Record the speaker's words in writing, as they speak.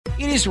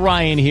It is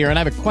Ryan here, and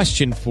I have a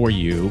question for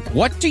you.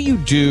 What do you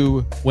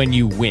do when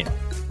you win?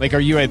 Like, are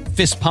you a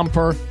fist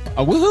pumper,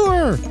 a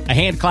woohooer, a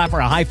hand clapper,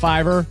 a high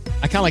fiver?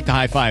 I kind of like the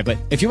high five, but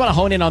if you want to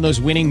hone in on those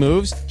winning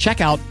moves,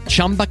 check out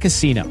Chumba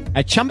Casino.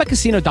 At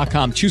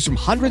ChumbaCasino.com, choose from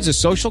hundreds of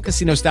social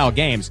casino-style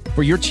games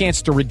for your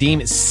chance to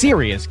redeem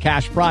serious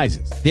cash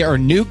prizes. There are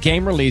new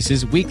game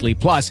releases weekly,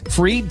 plus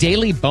free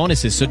daily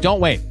bonuses. So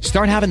don't wait.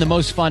 Start having the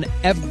most fun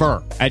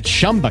ever at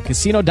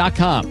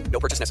ChumbaCasino.com.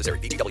 No purchase necessary.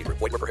 VGW. Void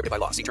where prohibited by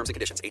law. See terms and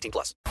conditions. 18+.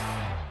 The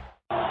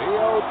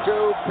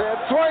 0-2 pitch.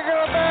 Swing and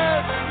a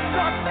miss.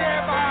 Struck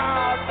him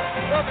out.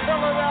 The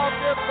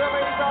Philadelphia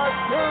Phillies are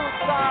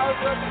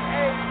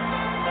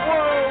 2008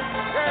 World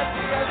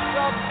Champions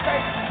of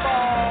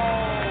Baseball.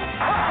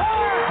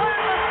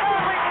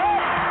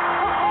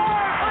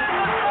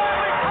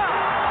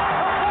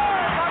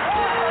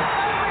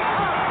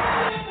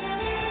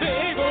 The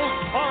Eagles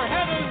are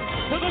headed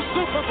to the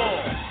Super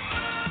Bowl.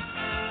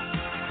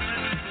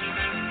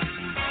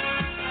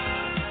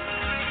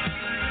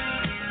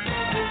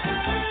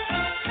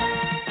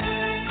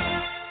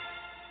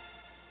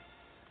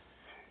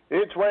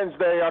 It's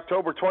Wednesday,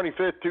 October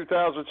 25th,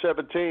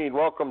 2017.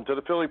 Welcome to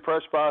the Philly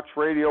Pressbox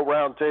Radio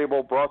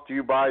Roundtable, brought to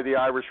you by the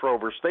Irish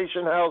Rover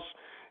Station House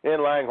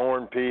in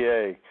Langhorne,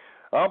 PA.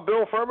 I'm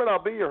Bill Furman.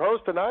 I'll be your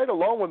host tonight,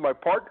 along with my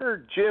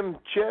partner, Jim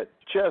Chet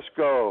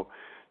Chesko.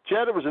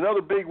 Chet, it was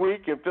another big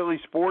week in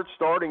Philly sports,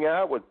 starting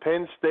out with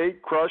Penn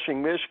State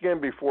crushing Michigan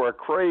before a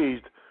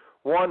crazed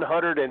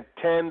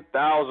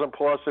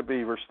 110,000+ at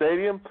Beaver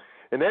Stadium,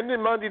 and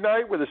ending Monday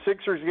night with the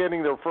Sixers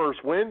getting their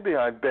first win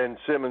behind Ben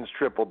Simmons'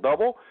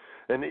 triple-double,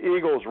 and the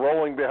Eagles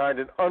rolling behind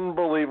an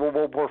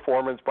unbelievable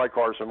performance by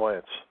Carson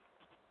Wentz.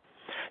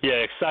 Yeah,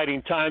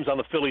 exciting times on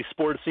the Philly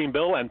sports scene,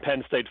 Bill, and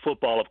Penn State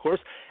football, of course.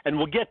 And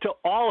we'll get to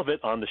all of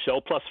it on the show,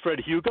 plus Fred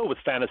Hugo with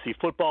fantasy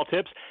football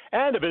tips,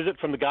 and a visit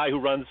from the guy who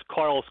runs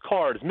Carl's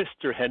Cards,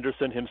 Mr.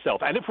 Henderson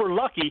himself. And if we're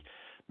lucky,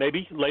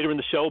 maybe later in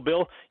the show,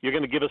 Bill, you're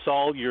going to give us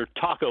all your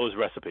tacos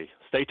recipe.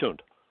 Stay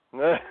tuned.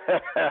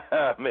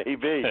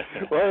 Maybe.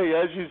 Well,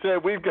 as you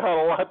said, we've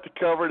got a lot to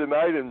cover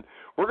tonight, and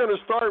we're going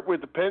to start with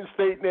the Penn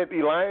State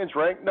Nittany Lions,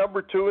 ranked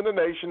number 2 in the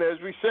nation,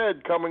 as we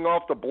said, coming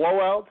off the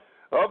blowout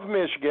of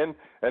Michigan,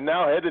 and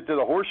now headed to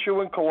the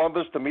Horseshoe in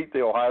Columbus to meet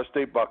the Ohio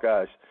State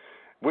Buckeyes.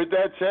 With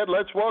that said,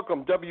 let's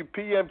welcome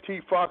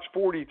WPMT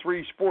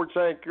FOX43 sports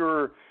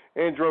anchor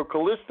Andrew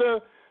Kalista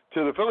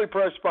to the Philly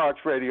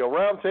Pressbox Radio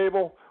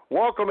Roundtable.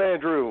 Welcome,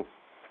 Andrew.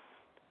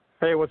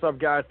 Hey, what's up,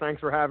 guys? Thanks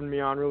for having me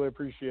on. Really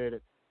appreciate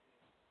it.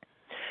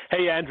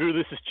 Hey, Andrew,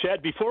 this is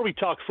Chet. Before we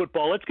talk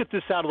football, let's get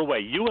this out of the way.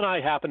 You and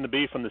I happen to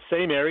be from the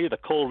same area, the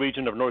coal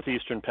region of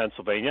northeastern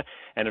Pennsylvania,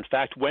 and in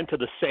fact went to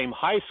the same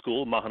high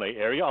school, Mahanoy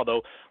Area,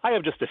 although I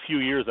have just a few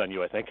years on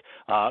you, I think.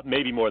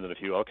 Maybe more than a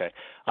few, okay.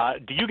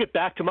 Do you get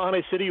back to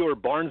Mahanoy City or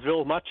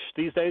Barnesville much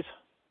these days?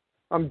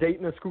 I'm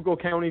dating a Schuylkill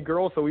County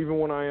girl, so even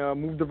when I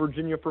moved to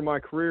Virginia for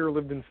my career,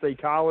 lived in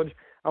State College,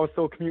 I was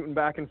still commuting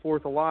back and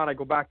forth a lot. I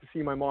go back to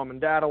see my mom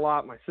and dad a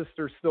lot. My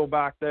sister's still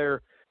back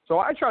there. So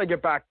I try to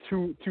get back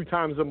two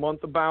times a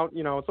month about.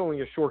 You know, it's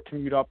only a short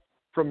commute up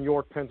from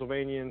York,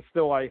 Pennsylvania, and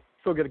I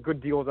still get a good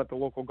deals at the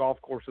local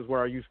golf courses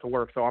where I used to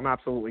work. So I'm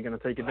absolutely going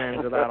to take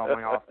advantage of that on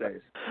my off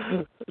days.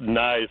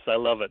 Nice. I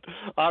love it.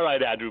 All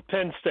right, Andrew,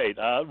 Penn State.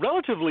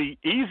 Relatively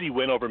easy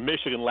win over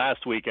Michigan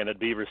last weekend at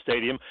Beaver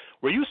Stadium.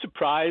 Were you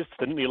surprised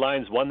the Nittany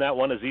Lions won that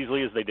one as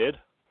easily as they did?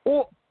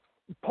 Well,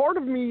 part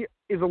of me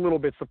is a little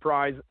bit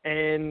surprised,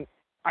 and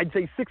I'd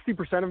say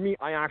 60% of me,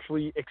 I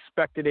actually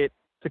expected it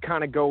to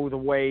kind of go the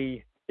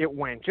way it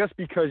went, just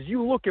because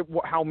you look at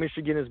how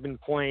Michigan has been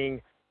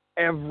playing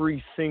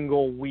every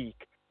single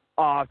week.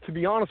 To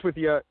be honest with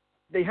you,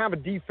 they have a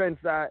defense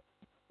that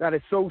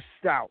is so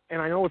stout, and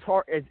I know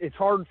it's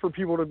hard for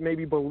people to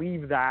maybe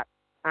believe that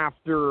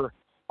after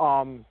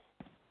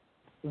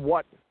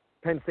what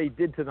Penn State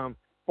did to them.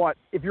 But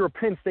if you're a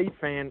Penn State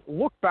fan,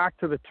 look back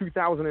to the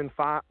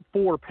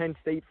 2004 Penn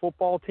State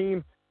football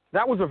team.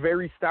 That was a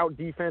very stout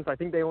defense. I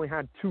think they only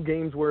had 2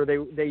 games where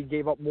they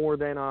gave up more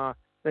than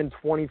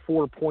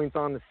 24 points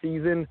on the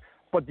season,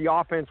 but the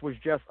offense was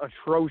just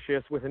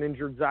atrocious with an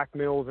injured Zach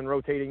Mills and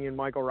rotating in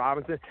Michael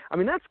Robinson. I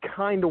mean, that's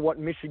kind of what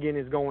Michigan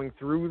is going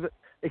through,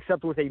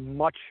 except with a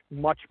much,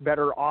 much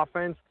better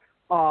offense.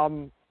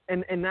 And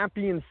that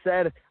being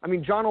said, I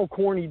mean, John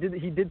O'Korn,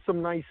 he did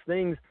some nice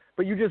things,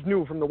 but you just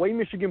knew from the way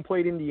Michigan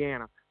played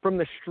Indiana, from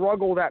the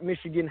struggle that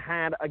Michigan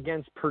had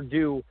against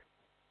Purdue,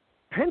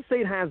 Penn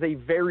State has a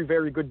very,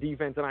 very good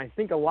defense, and I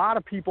think a lot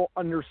of people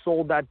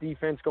undersold that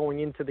defense going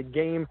into the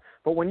game.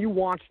 But when you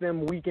watch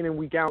them week in and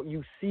week out,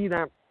 you see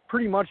that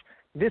pretty much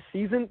this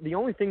season, the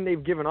only thing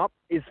they've given up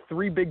is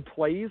 3 big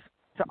plays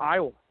to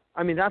Iowa.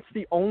 I mean, that's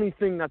the only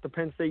thing that the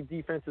Penn State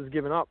defense has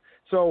given up.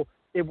 So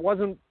it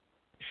wasn't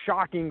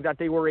shocking that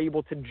they were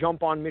able to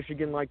jump on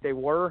Michigan like they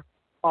were.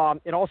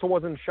 It also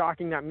wasn't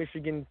shocking that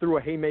Michigan threw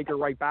a haymaker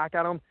right back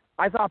at them.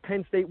 I thought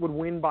Penn State would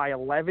win by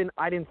 11.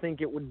 I didn't think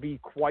it would be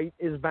quite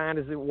as bad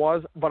as it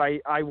was, but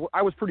I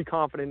was pretty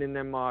confident in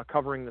them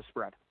covering the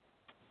spread.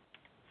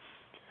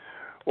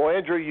 Well,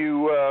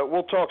 Andrew,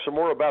 we'll talk some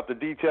more about the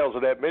details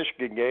of that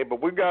Michigan game,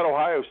 but we've got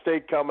Ohio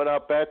State coming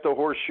up at the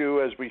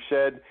Horseshoe, as we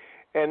said,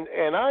 and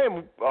I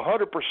am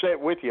 100%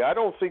 with you. I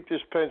don't think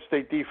this Penn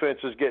State defense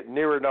is getting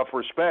near enough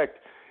respect,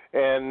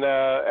 and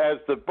as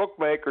the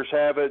bookmakers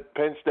have it,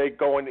 Penn State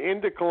going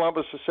into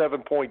Columbus a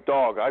 7-point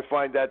dog. I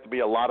find that to be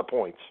a lot of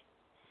points.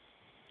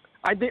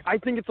 I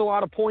think it's a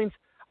lot of points.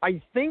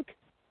 I think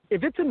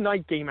if it's a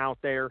night game out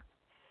there,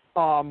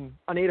 an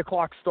 8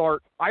 o'clock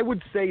start, I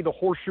would say the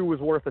Horseshoe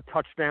is worth a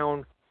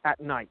touchdown at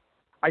night.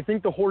 I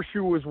think the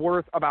Horseshoe is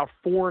worth about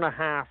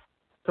 4.5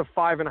 to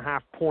 5.5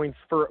 points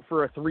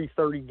for a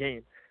 3:30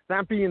 game.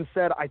 That being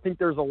said, I think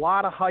there's a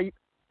lot of hype,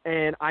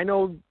 and I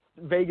know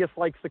Vegas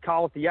likes to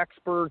call it the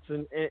experts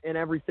and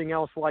everything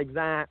else like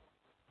that.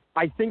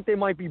 I think they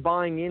might be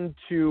buying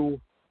into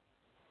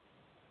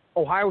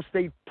Ohio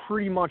State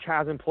pretty much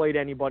hasn't played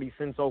anybody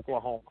since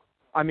Oklahoma.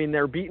 I mean,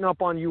 they're beating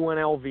up on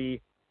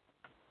UNLV.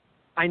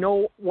 I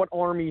know what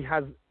Army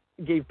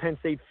gave Penn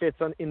State fits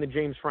in the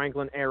James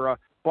Franklin era,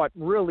 but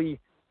really,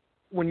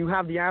 when you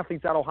have the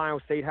athletes that Ohio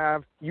State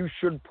have, you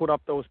should put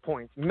up those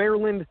points.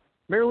 Maryland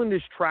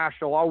is trash.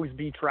 They'll always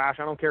be trash.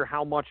 I don't care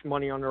how much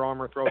money Under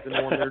Armour throws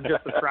into them. They're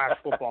just a trash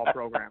football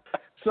program.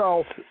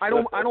 So I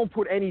don't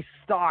put any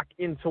stock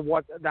into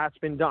what that's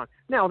been done.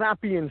 Now, that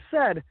being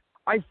said,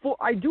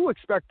 I do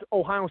expect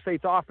Ohio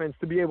State's offense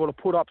to be able to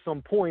put up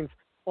some points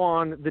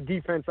on the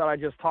defense that I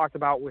just talked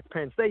about with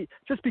Penn State,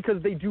 just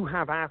because they do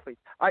have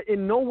athletes.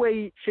 In no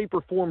way, shape,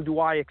 or form do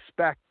I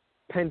expect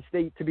Penn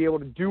State to be able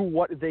to do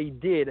what they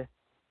did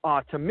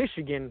to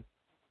Michigan's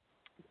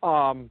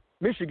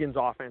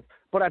offense.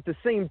 But at the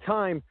same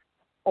time,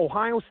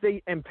 Ohio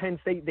State and Penn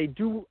State, they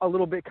do a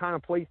little bit kind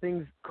of play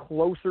things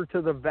closer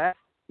to the vest.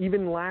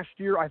 Even last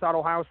year, I thought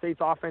Ohio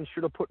State's offense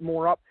should have put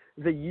more up.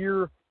 The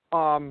year,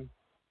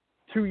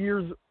 2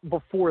 years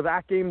before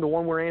that game, the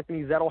one where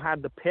Anthony Zettel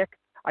had the pick,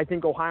 I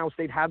think Ohio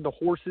State had the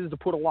horses to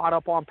put a lot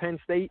up on Penn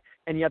State,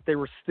 and yet there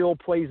were still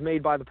plays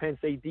made by the Penn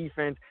State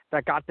defense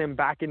that got them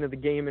back into the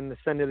game and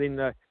send it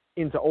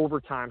into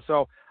overtime.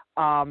 So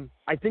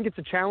I think it's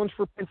a challenge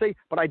for Penn State,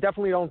 but I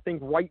definitely don't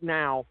think right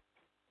now,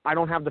 I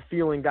don't have the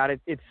feeling that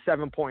it's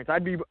 7 points.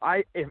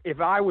 If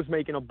I was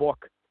making a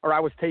book or I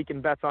was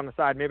taking bets on the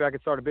side, maybe I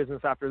could start a business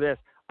after this,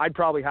 I'd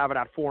probably have it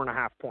at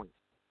 4.5 points.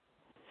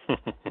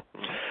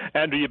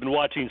 Andrew, you've been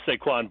watching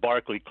Saquon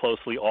Barkley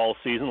closely all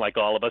season, like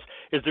all of us.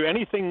 Is there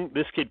anything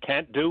this kid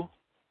can't do?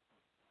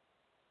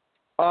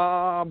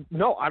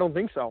 No, I don't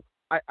think so.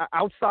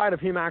 Outside of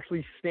him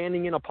actually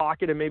standing in a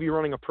pocket and maybe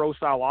running a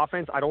pro-style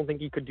offense, I don't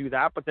think he could do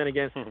that. But then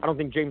again, I don't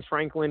think James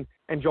Franklin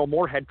and Joe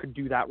Moorhead could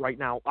do that right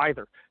now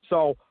either.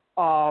 So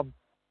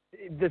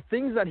the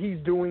things that he's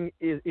doing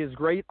is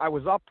great. I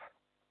was up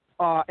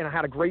and I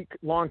had a great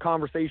long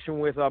conversation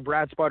with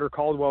Brad Spider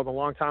Caldwell, the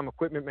longtime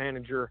equipment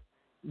manager,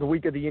 the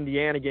week of the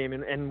Indiana game,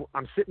 and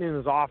I'm sitting in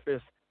his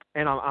office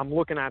and I'm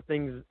looking at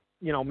things,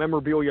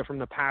 memorabilia from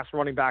the past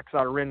running backs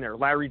that are in there,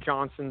 Larry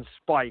Johnson's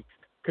spike,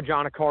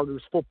 Kajana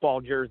Carter's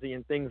football jersey,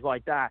 and things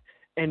like that.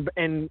 And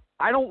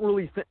I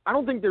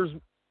don't think there's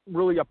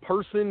really a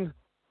person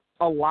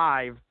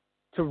alive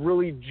to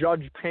really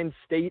judge Penn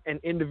State and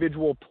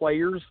individual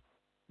players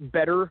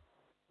better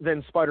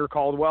than Spider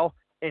Caldwell.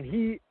 And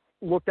he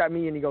looked at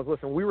me and he goes,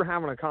 "Listen, we were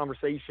having a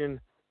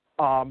conversation,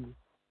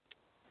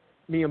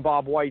 me and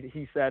Bob White,"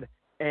 he said,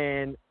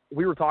 "and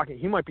we were talking,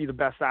 he might be the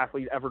best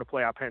athlete ever to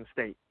play at Penn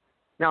State."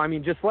 Now, I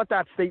mean, just let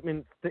that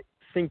statement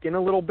sink in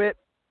a little bit,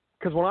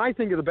 because when I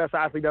think of the best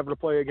athlete ever to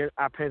play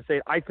at Penn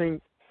State, I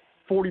think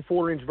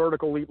 44-inch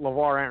vertical leap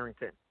LeVar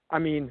Arrington. I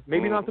mean,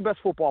 maybe not the best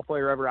football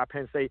player ever at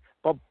Penn State,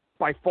 but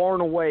by far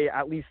and away,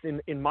 at least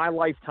in my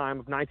lifetime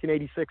of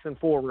 1986 and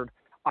forward,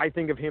 I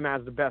think of him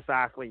as the best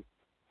athlete.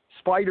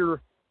 Spider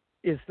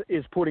is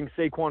putting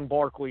Saquon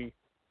Barkley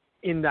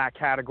in that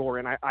category,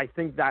 and I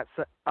think that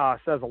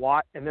says a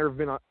lot, and there have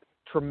been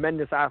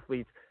tremendous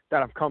athletes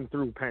that have come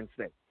through Penn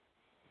State.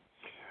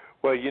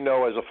 Well,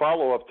 as a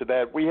follow-up to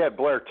that, we had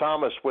Blair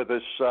Thomas with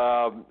us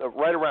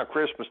right around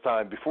Christmas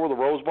time before the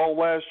Rose Bowl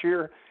last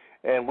year,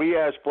 and we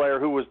asked Blair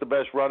who was the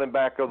best running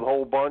back of the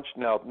whole bunch.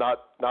 Now,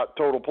 not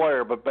total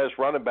player, but best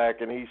running back,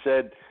 and he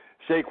said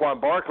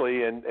Saquon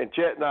Barkley, and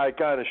Chet and I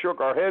kind of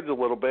shook our heads a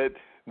little bit.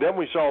 Then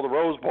we saw the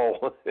Rose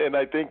Bowl, and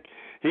I think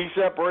he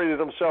separated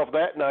himself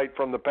that night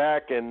from the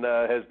pack and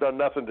has done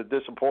nothing to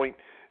disappoint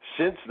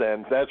since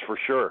then, that's for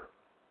sure.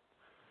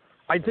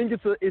 I think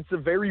it's a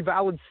very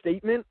valid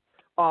statement.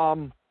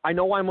 I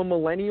know I'm a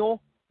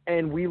millennial,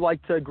 and we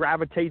like to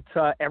gravitate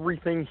to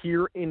everything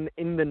here in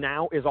the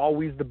now is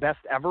always the best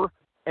ever,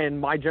 and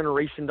my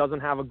generation doesn't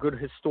have a good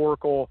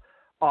historical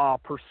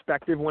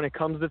perspective when it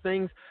comes to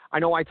things. I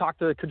know I talked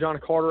to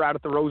Kajana Carter out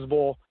at the Rose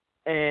Bowl,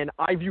 and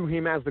I view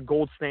him as the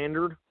gold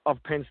standard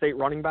of Penn State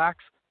running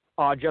backs,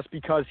 just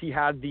because he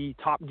had the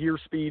top gear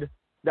speed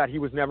that he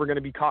was never going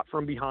to be caught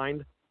from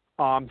behind.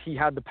 He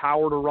had the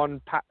power to run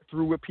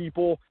through with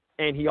people,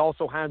 and he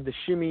also had the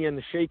shimmy and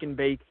the shake and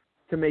bake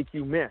to make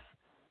you miss.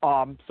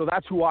 So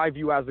that's who I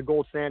view as the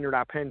gold standard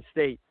at Penn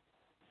State.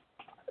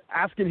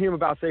 Asking him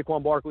about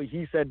Saquon Barkley,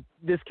 he said,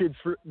 this kid's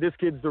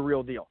the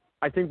real deal.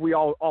 I think we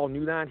all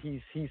knew that.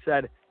 He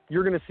said,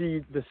 you're going to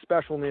see the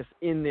specialness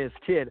in this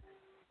kid.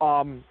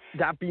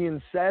 That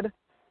being said,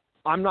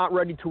 I'm not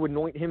ready to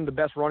anoint him the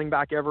best running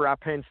back ever at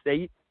Penn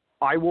State.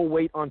 I will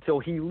wait until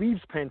he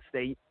leaves Penn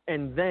State,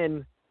 and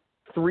then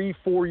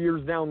 3-4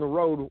 years down the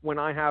road, when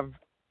I have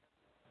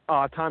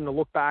time to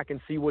look back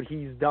and see what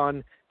he's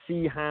done,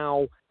 see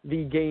how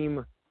the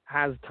game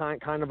has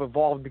kind of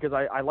evolved, because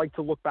I like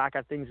to look back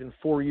at things in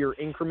 4-year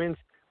increments,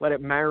 let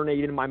it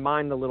marinate in my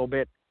mind a little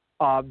bit.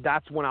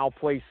 That's when I'll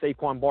play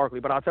Saquon Barkley.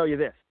 But I'll tell you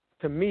this,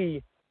 to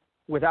me,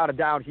 without a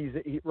doubt,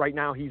 right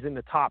now he's in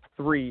the top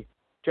 3,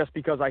 just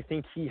because I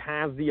think he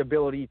has the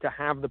ability to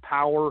have the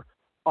power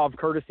of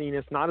Curtis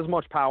Enis, not as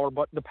much power,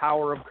 but the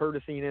power of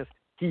Curtis Enis.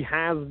 He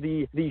has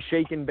the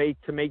shake and bake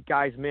to make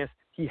guys miss.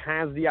 He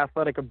has the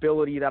athletic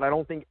ability that I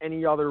don't think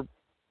any other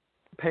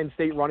Penn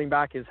State running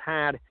back has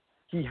had.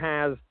 He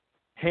has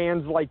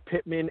hands like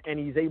Pittman, and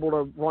he's able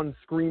to run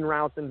screen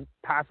routes and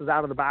passes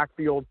out of the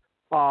backfield.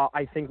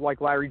 I think like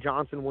Larry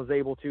Johnson was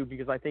able to,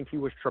 because I think he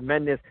was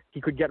tremendous.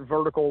 He could get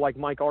vertical like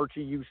Mike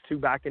Archie used to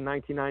back in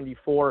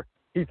 1994.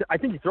 I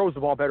think he throws the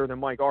ball better than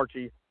Mike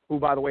Archie, who,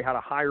 by the way, had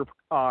a higher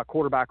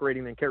quarterback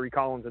rating than Kerry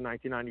Collins in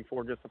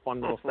 1994. Just a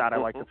fun little stat I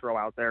like to throw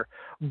out there.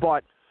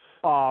 But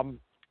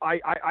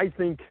I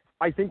think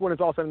when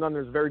it's all said and done,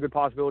 there's a very good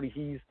possibility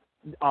he's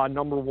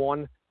number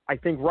 1. I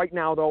think right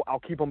now, though, I'll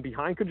keep him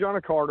behind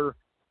Kajana Carter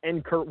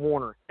and Kurt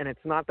Warner. And it's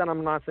not that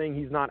I'm not saying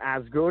he's not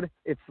as good.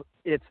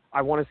 It's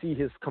I want to see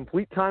his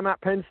complete time at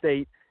Penn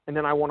State, and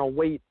then I want to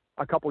wait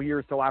a couple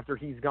years till after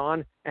he's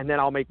gone, and then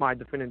I'll make my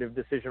definitive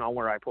decision on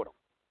where I put him.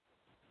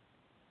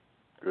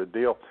 Good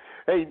deal.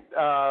 Hey,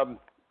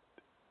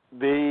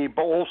 the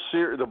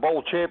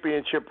bowl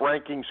championship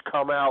rankings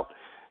come out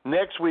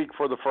next week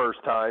for the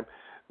first time.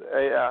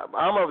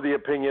 I'm of the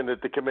opinion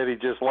that the committee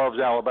just loves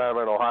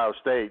Alabama and Ohio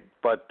State,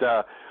 but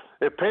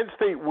if Penn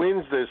State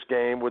wins this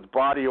game with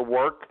body of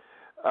work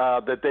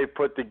that they've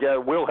put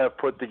together, will have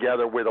put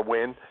together with a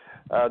win,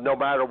 no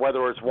matter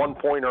whether it's 1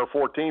 point or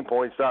 14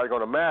 points, not going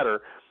to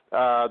matter.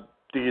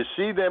 Do you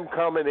see them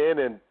coming in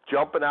and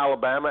jumping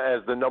Alabama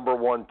as the number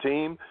 1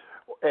 team?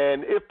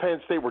 And if Penn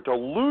State were to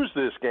lose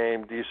this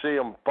game, do you see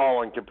them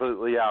falling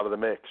completely out of the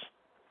mix?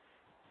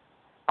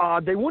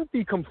 They wouldn't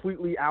be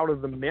completely out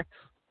of the mix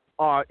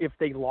if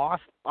they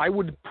lost. I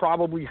would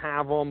probably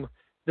have them,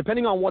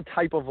 depending on what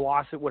type of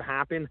loss it would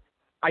happen,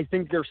 I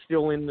think they're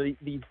still in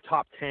the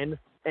top 10,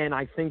 and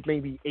I think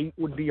maybe 8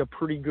 would be a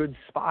pretty good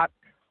spot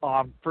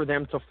for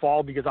them to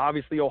fall, because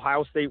obviously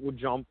Ohio State would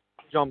jump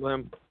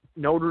them.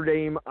 Notre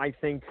Dame, I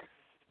think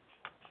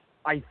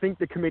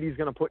the committee's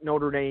going to put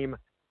Notre Dame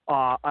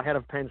ahead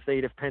of Penn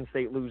State if Penn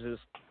State loses,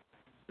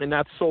 and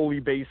that's solely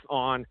based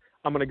on,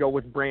 I'm going to go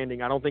with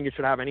branding. I don't think it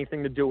should have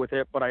anything to do with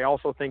it, but I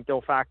also think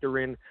they'll factor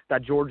in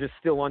that Georgia's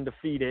still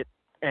undefeated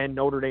and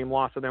Notre Dame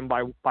lost to them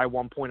by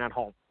 1 point at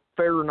home.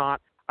 Fair or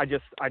not, I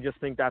just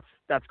think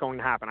that's going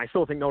to happen. I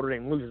still think Notre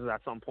Dame loses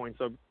at some point,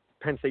 so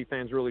Penn State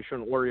fans really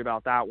shouldn't worry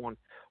about that one.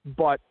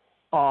 But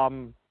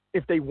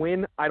if they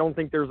win, I don't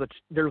think there's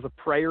a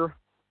prayer.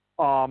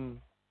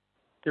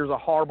 There's a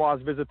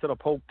Harbaugh's visit to the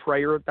Pope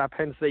prayer that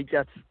Penn State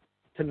gets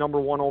to number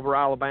 1 over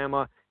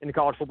Alabama in the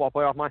college football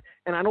playoff line.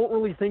 And I don't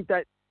really think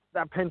that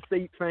Penn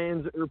State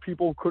fans or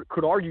people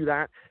could argue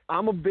that.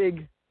 I'm a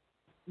big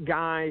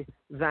guy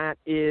that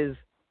is,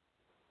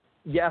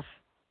 yes,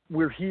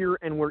 we're here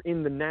and we're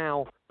in the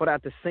now, but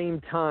at the same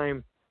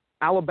time,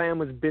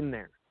 Alabama's been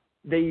there.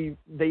 They've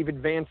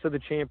advanced to the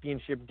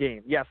championship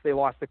game. Yes, they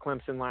lost to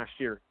Clemson last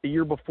year. The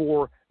year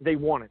before, they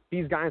won it.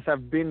 These guys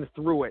have been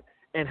through it.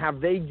 And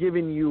have they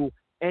given you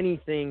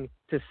anything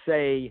to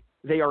say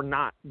they are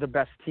not the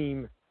best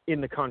team in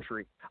the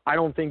country? I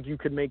don't think you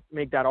could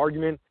make that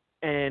argument.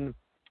 And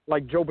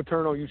like Joe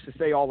Paterno used to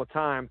say all the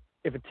time,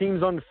 if a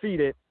team's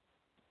undefeated,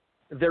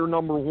 they're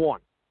number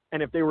 1.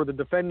 And if they were the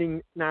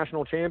defending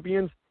national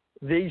champions,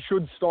 they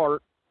should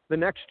start the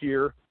next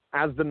year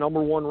as the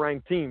number 1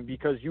 ranked team,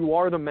 because you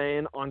are the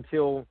man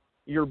until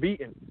you're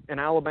beaten. And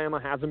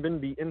Alabama hasn't been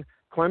beaten.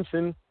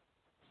 Clemson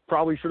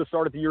probably should have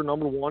started the year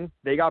number 1.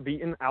 They got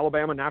beaten.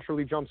 Alabama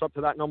naturally jumps up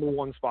to that number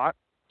 1 spot.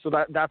 So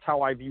that's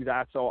how I view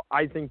that. So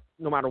I think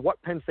no matter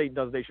what Penn State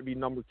does, they should be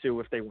number 2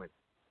 if they win.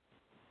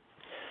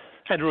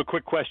 Andrew, a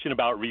quick question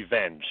about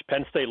revenge.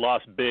 Penn State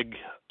lost big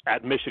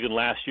at Michigan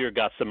last year,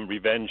 got some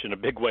revenge in a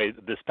big way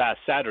this past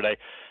Saturday.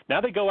 Now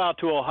they go out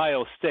to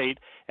Ohio State,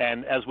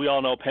 and as we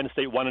all know, Penn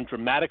State won in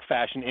dramatic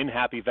fashion in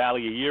Happy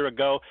Valley a year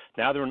ago.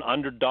 Now they're an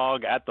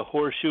underdog at the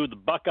Horseshoe. The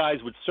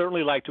Buckeyes would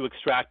certainly like to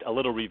extract a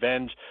little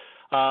revenge.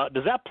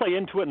 Does that play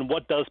into it, and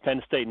what does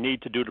Penn State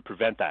need to do to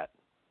prevent that?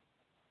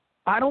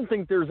 I don't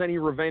think there's any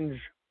revenge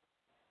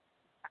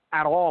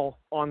at all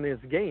on this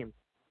game,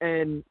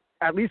 and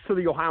at least to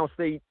the Ohio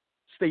State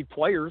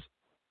players,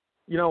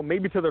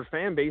 maybe to their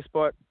fan base.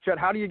 But Chet,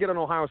 how do you get an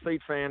Ohio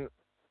State fan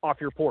off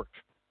your porch?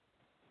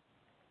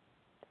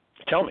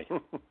 Tell me. You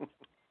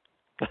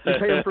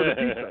pay them for the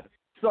pizza.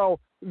 So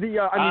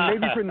maybe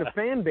for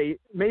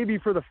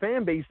the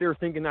fan base, they're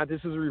thinking that this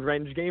is a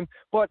revenge game.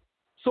 But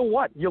so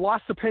what? You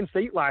lost to Penn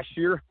State last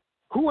year.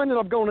 Who ended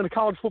up going to the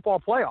college football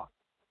playoff?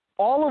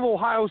 all of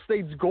Ohio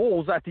State's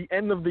goals at the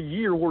end of the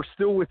year were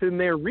still within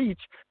their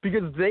reach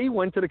because they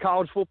went to the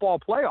college football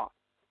playoff.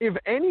 If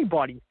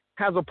anybody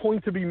has a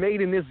point to be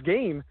made in this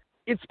game,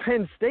 it's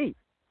Penn State.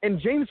 And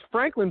James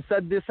Franklin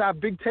said this at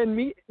Big Ten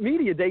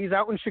Media Days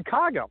out in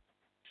Chicago.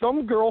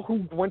 Some girl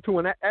who went to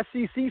an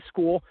SEC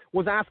school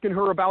was asking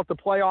her about the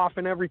playoff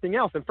and everything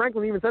else. And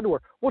Franklin even said to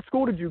her, "What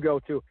school did you go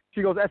to?"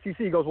 She goes, "SEC."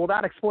 He goes, "Well,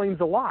 that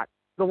explains a lot,"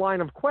 the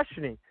line of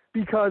questioning,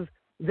 because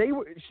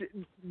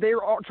they're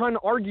trying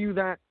to argue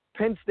that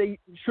Penn State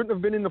shouldn't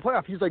have been in the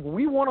playoff. He's like,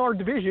 "We won our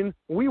division,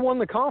 we won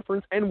the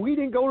conference, and we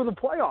didn't go to the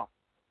playoff."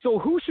 So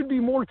who should be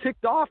more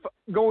ticked off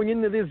going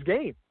into this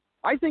game?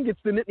 I think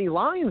it's the Nittany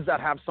Lions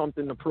that have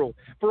something to prove.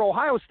 For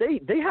Ohio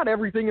State, they had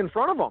everything in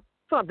front of them.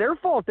 It's not their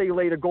fault they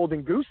laid a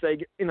golden goose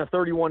egg in a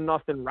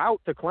 31-0 rout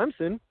to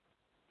Clemson.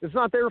 It's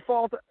not their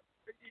fault,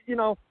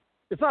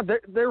 it's not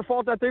their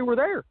fault that they were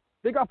there.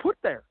 They got put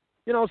there.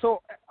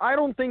 So I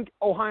don't think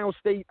Ohio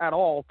State at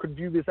all could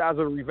view this as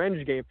a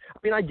revenge game. I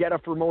mean, I get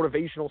it for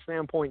motivational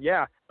standpoint,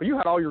 yeah, but you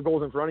had all your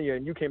goals in front of you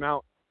and you came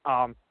out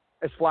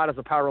as flat as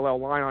a parallel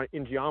line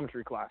in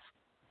geometry class.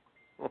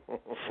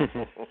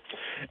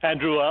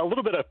 Andrew, a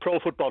little bit of pro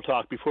football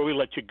talk before we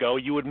let you go.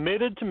 You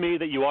admitted to me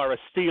that you are a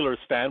Steelers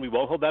fan. We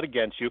won't hold that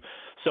against you.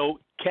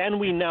 So can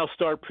we now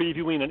start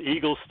previewing an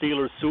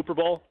Eagles-Steelers Super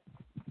Bowl?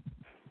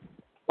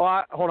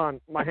 Well, hold on.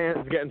 My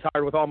hand's getting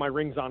tired with all my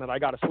rings on it. I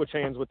got to switch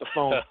hands with the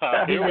phone.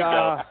 Here we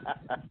go.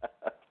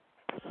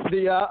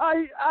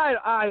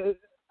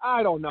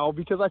 I don't know,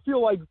 because I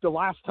feel like the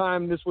last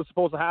time this was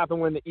supposed to happen,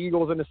 when the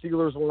Eagles and the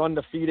Steelers were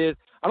undefeated,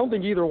 I don't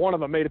think either one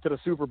of them made it to the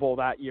Super Bowl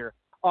that year.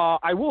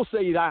 I will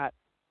say that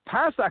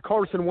pass that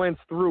Carson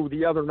Wentz threw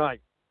the other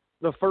night,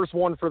 the first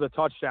one for the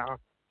touchdown,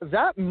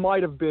 that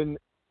might have been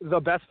the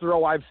best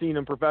throw I've seen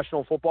in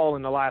professional football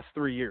in the last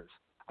 3 years.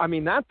 I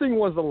mean, that thing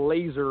was a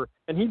laser,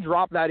 and he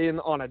dropped that in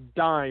on a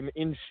dime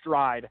in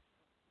stride,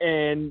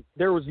 and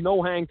there was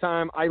no hang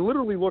time. I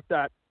literally looked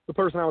at the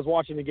person I was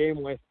watching the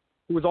game with,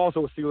 who was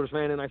also a Steelers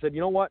fan, and I said,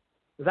 you know what?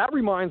 That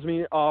reminds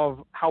me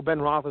of how Ben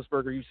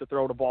Roethlisberger used to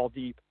throw the ball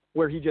deep,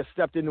 where he just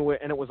stepped into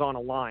it and it was on a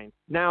line.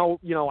 Now,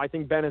 I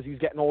think Ben, as he's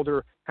getting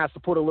older, has to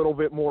put a little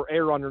bit more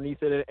air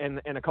underneath it and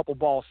a couple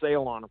balls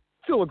sail on him.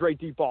 Still a great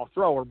deep ball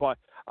thrower, but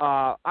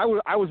I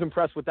was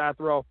impressed with that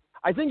throw.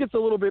 I think it's a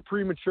little bit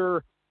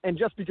premature, and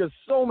just because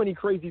so many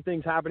crazy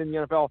things happen in the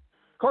NFL,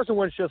 Carson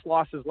Wentz just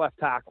lost his left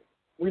tackle.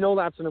 We know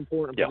that's an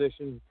important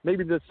position,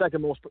 maybe the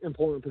second most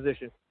important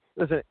position.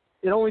 Listen,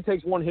 it only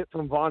takes one hit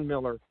from Von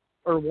Miller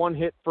or one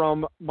hit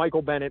from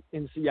Michael Bennett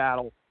in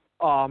Seattle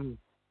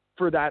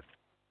for that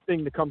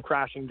thing to come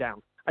crashing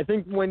down. I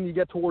think when you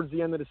get towards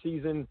the end of the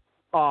season,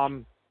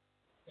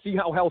 see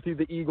how healthy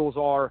the Eagles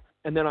are,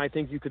 and then I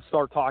think you could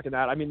start talking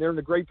that. I mean, they're in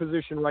a great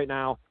position right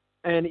now,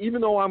 and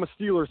even though I'm a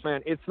Steelers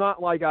fan, it's not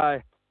like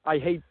I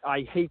hate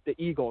the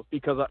Eagles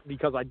because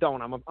I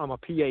don't. I'm a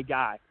PA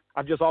guy.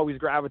 I've just always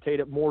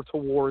gravitated more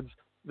towards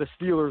the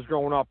Steelers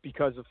growing up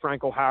because of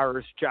Franco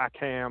Harris, Jack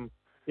Ham.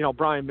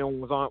 Brian Milne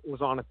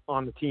was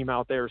on the team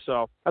out there,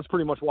 so that's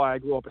pretty much why I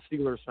grew up a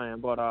Steelers fan.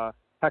 But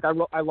heck,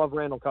 I love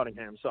Randall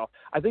Cunningham, so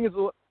I think it's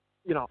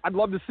I'd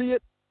love to see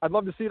it. I'd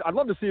love to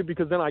see it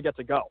because then I get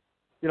to go.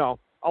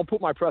 I'll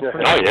put my press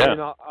in.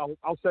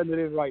 I'll send it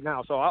in right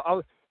now. So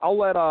I'll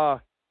let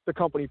the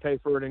company pay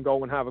for it and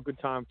go and have a good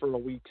time for a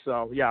week.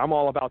 So yeah, I'm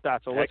all about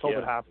that. So let's hope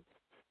it happens.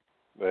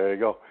 There you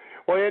go.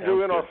 Well,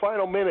 Andrew, in our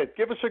final minute,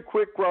 give us a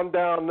quick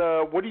rundown.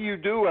 What do you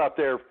do out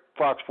there,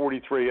 Fox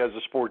 43, as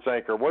a sports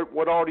anchor?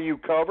 What all do you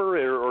cover,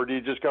 or do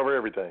you just cover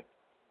everything?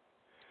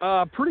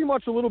 Pretty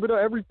much a little bit of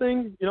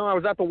everything. I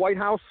was at the White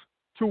House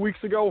 2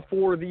 weeks ago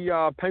for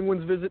the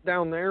Penguins visit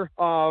down there.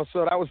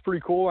 So that was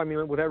pretty cool. I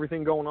mean, with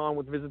everything going on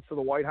with visits to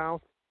the White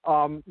House.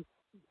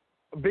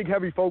 A big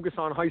heavy focus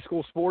on high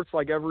school sports,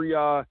 like every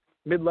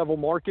mid-level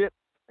market.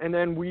 And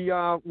then we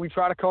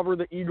try to cover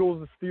the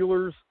Eagles, the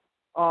Steelers,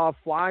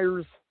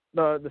 Flyers,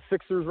 the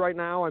Sixers right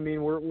now. I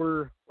mean,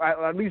 we're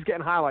at least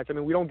getting highlights. I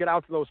mean, we don't get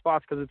out to those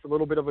spots because it's a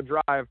little bit of a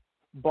drive.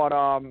 But,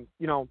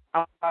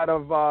 outside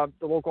of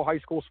the local high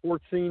school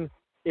sports scene,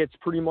 it's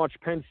pretty much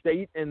Penn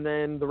State, and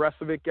then the rest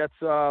of it gets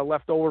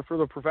left over for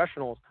the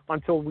professionals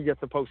until we get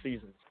to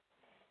postseasons.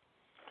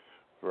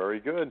 Very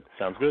good.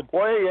 Sounds good.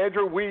 Well, hey,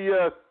 Andrew, we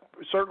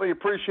certainly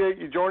appreciate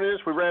you joining us.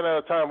 We ran out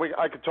of time.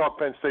 I could talk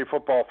Penn State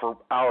football for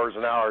hours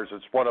and hours.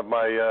 It's one of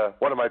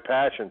my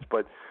passions.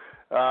 But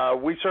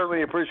we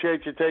certainly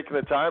appreciate you taking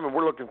the time, and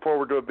we're looking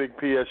forward to a big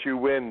PSU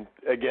win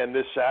again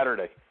this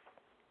Saturday.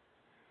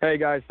 Hey,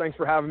 guys, thanks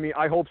for having me.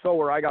 I hope so,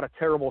 or I got a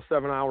terrible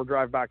 7-hour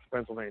drive back to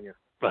Pennsylvania.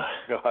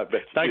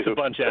 Thanks a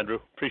bunch, Andrew.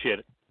 Appreciate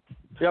it.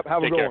 Yep,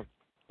 have a good one.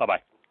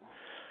 Bye-bye.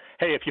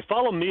 Hey, if you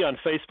follow me on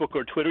Facebook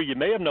or Twitter, you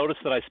may have noticed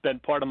that I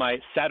spent part of my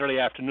Saturday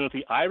afternoon at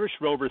the Irish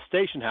Rover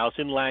Station House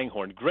in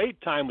Langhorne. Great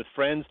time with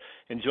friends,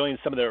 enjoying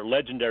some of their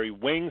legendary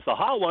wings, the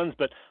hot ones,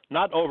 but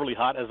not overly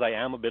hot, as I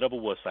am a bit of a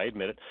wuss, I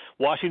admit it,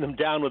 washing them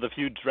down with a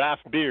few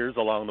draft beers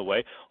along the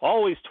way.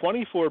 Always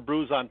 24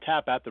 brews on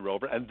tap at the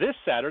Rover, and this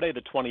Saturday,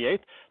 the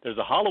 28th, there's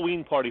a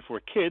Halloween party for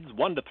kids,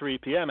 1 to 3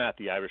 p.m. at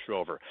the Irish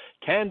Rover.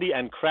 Candy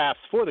and crafts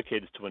for the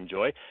kids to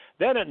enjoy.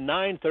 Then at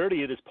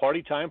 9:30, it is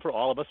party time for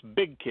all of us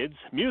big kids.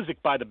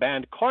 Music by the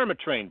band Karma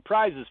Train,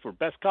 prizes for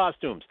best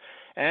costumes,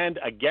 and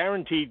a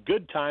guaranteed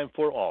good time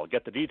for all.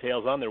 Get the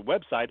details on their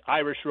website,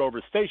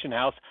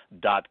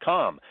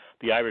 IrishRoverStationhouse.com.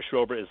 The Irish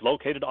Rover is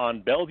located on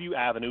Bellevue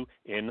Avenue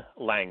in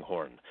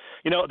Langhorne.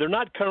 You know, they're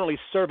not currently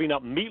serving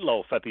up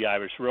meatloaf at the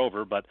Irish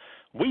Rover, but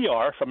we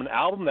are, from an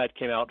album that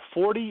came out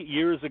 40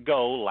 years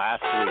ago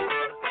last week.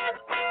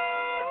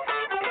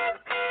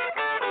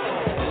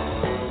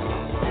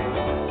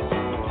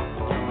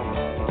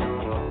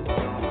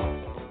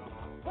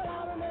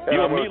 And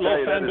I'm going to tell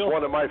you, that is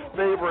one of my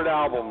favorite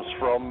albums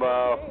from,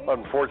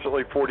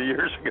 unfortunately, 40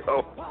 years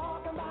ago.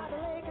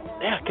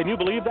 Yeah, can you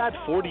believe that?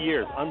 40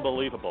 years.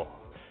 Unbelievable.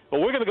 But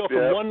we're going to go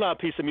from one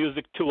piece of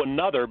music to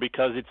another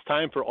because it's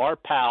time for our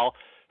pal,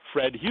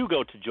 Fred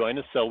Hugo, to join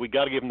us. So we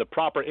got to give him the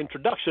proper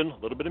introduction, a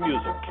little bit of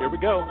music. Here we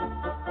go.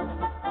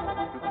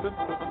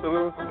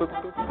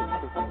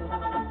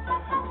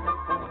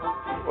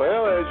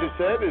 Well, as you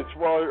said, it's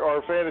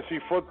our fantasy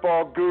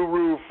football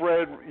guru,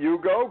 Fred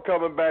Hugo,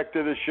 coming back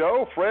to the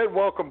show. Fred,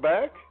 welcome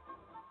back.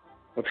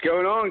 What's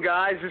going on,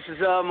 guys? This is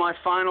my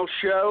final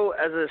show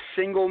as a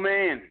single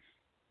man.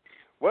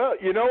 Well,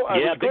 you know, I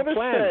was going to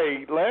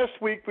say,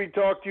 last week we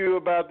talked to you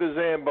about the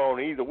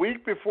Zamboni. The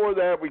week before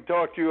that, we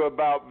talked to you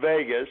about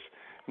Vegas.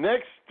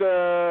 Next,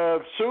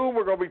 soon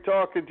we're going to be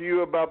talking to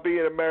you about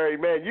being a married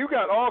man. You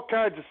got all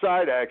kinds of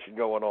side action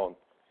going on.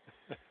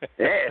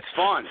 Yeah, it's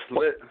fun.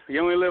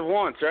 You only live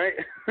once, right?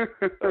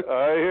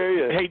 I hear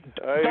you. Hey,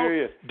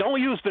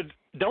 don't use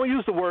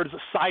the words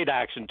side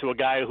action to a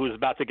guy who's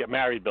about to get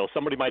married, Bill.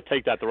 Somebody might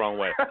take that the wrong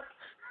way.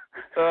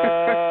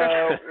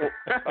 I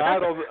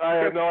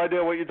have no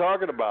idea what you're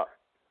talking about.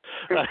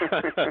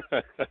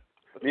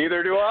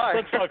 Neither do I.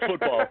 Let's talk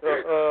football.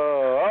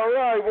 All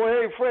right. Well,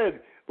 hey,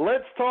 Fred,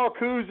 let's talk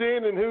who's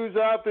in and who's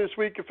out this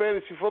week of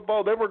fantasy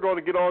football. Then we're going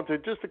to get on to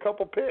just a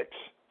couple picks.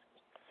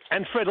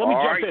 And, Fred, let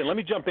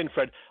me jump in,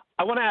 Fred.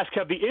 I want to ask,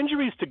 have the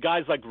injuries to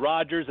guys like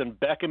Rodgers and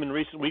Beckham in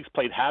recent weeks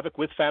played havoc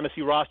with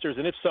fantasy rosters?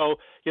 And if so,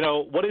 you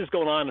know, what is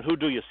going on and who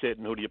do you sit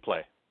and who do you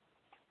play?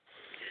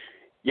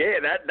 Yeah,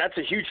 that's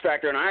a huge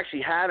factor, and I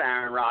actually have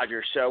Aaron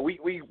Rodgers. So we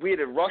had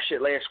to rush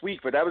it last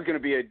week, but that was going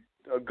to be a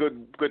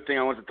good thing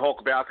I wanted to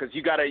talk about because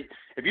you got to,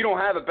 if you don't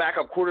have a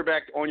backup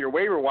quarterback on your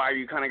waiver wire,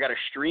 you kind of got to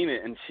stream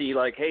it and see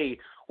like, hey,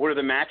 what are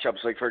the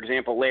matchups? Like, for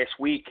example, last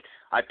week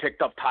I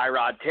picked up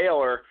Tyrod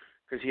Taylor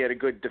because he had a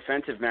good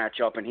defensive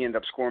matchup, and he ended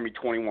up scoring me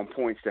 21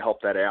 points to help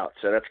that out.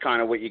 So that's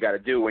kind of what you got to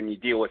do when you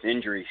deal with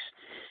injuries.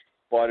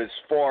 But as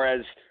far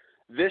as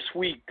this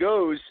week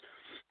goes,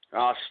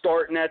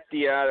 starting at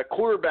the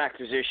quarterback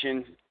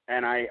position,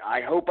 and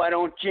I hope I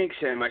don't jinx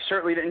him. I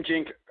certainly didn't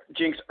jinx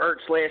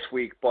Ertz last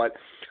week, but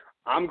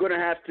I'm going to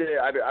have to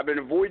 – I've been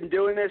avoiding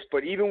doing this,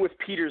 but even with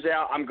Peters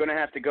out, I'm going to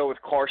have to go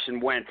with Carson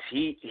Wentz.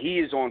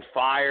 He is on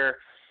fire.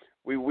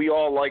 We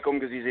all like him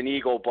because he's an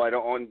Eagle, but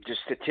on just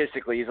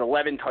statistically, he's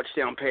 11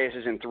 touchdown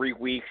passes in 3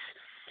 weeks.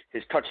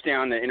 His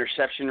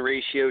touchdown-to-interception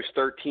ratio is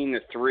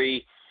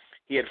 13-3.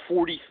 He had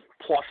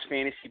 40-plus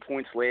fantasy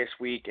points last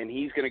week, and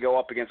he's going to go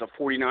up against a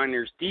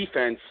 49ers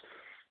defense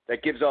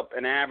that gives up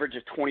an average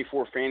of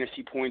 24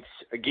 fantasy points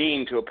a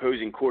game to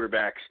opposing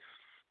quarterbacks.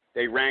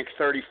 They rank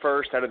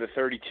 31st out of the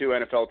 32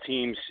 NFL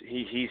teams.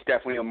 He's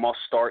definitely a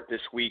must-start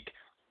this week.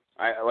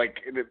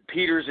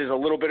 Peters is a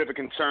little bit of a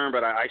concern,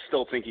 but I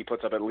still think he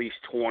puts up at least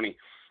 20.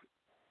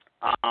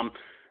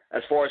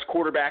 As far as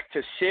quarterback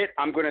to sit,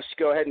 I'm going to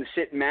go ahead and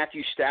sit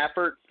Matthew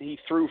Stafford. He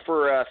threw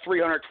for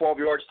 312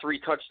 yards, 3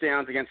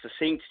 touchdowns against the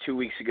Saints 2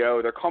 weeks ago.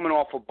 They're coming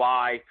off a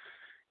bye.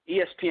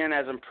 ESPN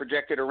has him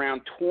projected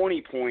around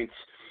 20 points,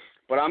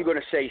 but I'm going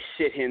to say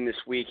sit him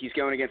this week. He's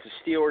going against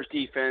the Steelers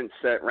defense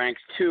that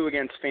ranks 2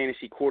 against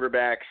fantasy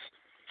quarterbacks.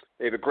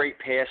 They have a great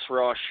pass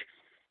rush.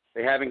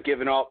 They haven't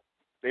given up.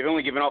 They've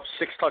only given up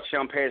 6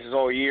 touchdown passes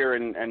all year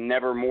and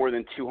never more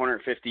than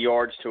 250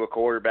 yards to a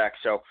quarterback,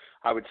 so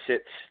I would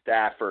sit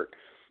Stafford.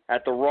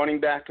 At the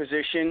running back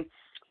position,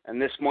 and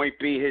this might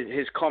be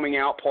his coming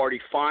out party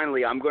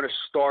finally, I'm going to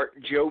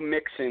start Joe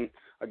Mixon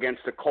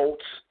against the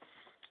Colts.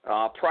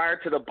 Prior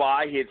to the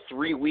bye, he had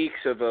 3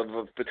 weeks of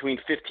between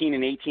 15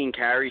 and 18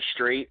 carries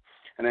straight.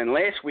 And then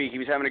last week, he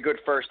was having a good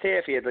first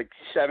half. He had like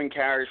 7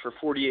 carries for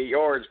 48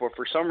 yards, but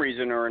for some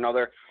reason or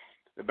another,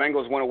 the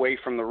Bengals went away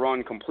from the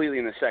run completely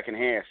in the second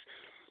half.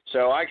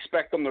 So I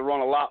expect them to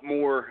run a lot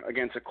more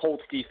against a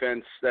Colts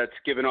defense that's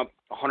given up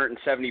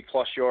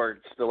 170-plus yards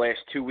the last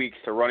 2 weeks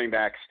to running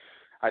backs.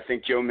 I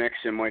think Joe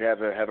Mixon might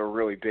have a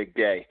really big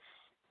day.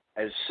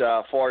 As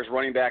far as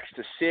running backs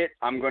to sit,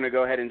 I'm going to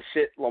go ahead and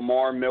sit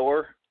Lamar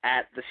Miller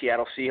at the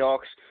Seattle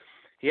Seahawks.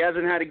 He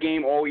hasn't had a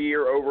game all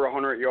year over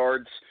 100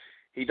 yards.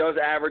 He does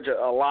average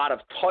a lot of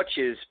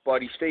touches,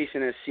 but he's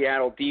facing a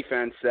Seattle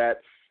defense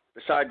that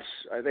besides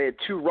they had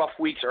 2 rough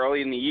weeks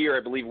early in the year,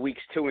 I believe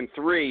weeks 2 and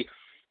 3,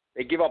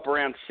 they give up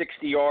around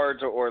 60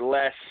 yards or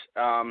less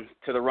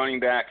to the running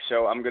back,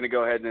 so I'm going to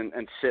go ahead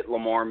and sit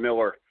Lamar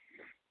Miller.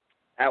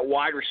 At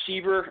wide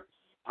receiver,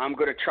 I'm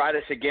going to try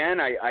this again.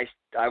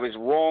 I was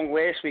wrong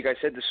last week. I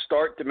said to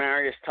start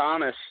Demaryius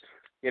Thomas.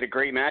 He had a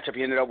great matchup.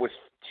 He ended up with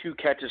 2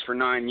 catches for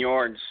 9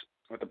 yards,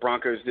 but the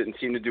Broncos didn't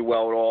seem to do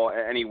well at all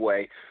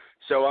anyway.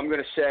 So I'm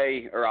going to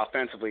say, or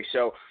offensively,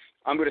 so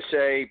I'm going to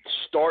say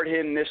start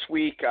him this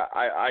week.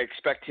 I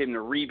expect him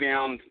to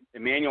rebound.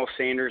 Emmanuel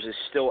Sanders is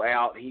still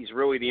out. He's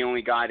really the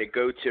only guy to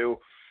go to,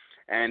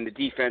 and the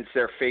defense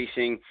they're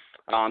facing,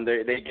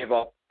 they give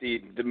up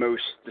the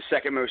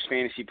second most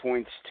fantasy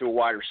points to a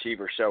wide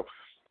receiver. So,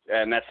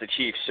 and that's the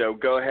Chiefs. So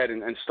go ahead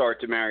and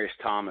start Demaryius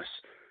Thomas.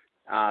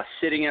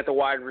 Sitting at the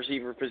wide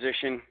receiver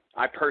position,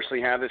 I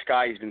personally have this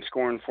guy. He's been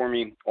scoring for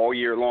me all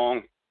year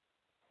long,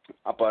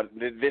 but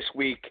this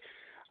week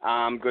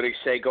I'm going to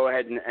say go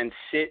ahead and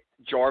sit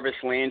Jarvis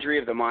Landry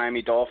of the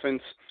Miami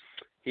Dolphins.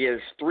 He has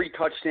 3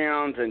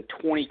 touchdowns and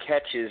 20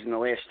 catches in the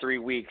last 3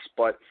 weeks,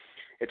 but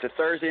it's a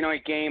Thursday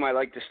night game. I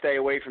like to stay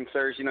away from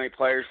Thursday night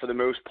players for the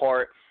most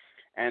part,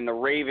 and the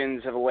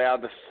Ravens have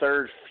allowed the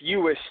 3rd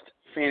fewest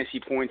fantasy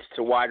points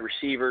to wide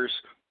receivers.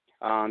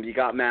 You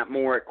got Matt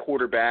Moore at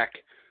quarterback,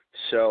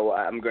 so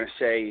I'm going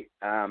to say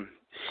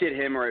sit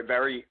him, or at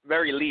very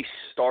least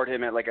start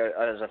him at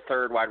as a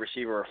 3rd wide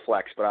receiver or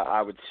flex, but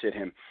I would sit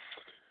him.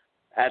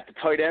 At the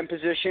tight end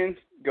position,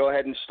 go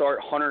ahead and start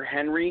Hunter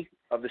Henry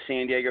of the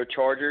San Diego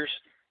Chargers.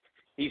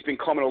 He's been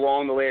coming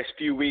along the last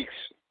few weeks.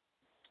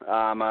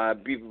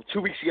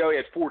 2 weeks ago, he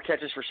had 4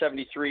 catches for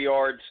 73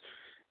 yards.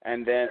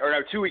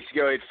 2 weeks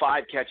ago, he had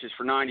 5 catches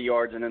for 90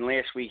 yards. And then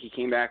last week, he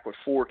came back with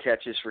 4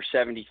 catches for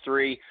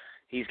 73.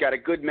 He's got a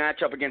good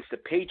matchup against the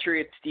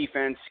Patriots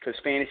defense because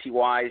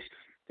fantasy-wise,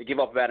 they give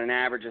up about an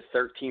average of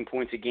 13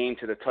 points a game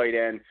to the tight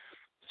end.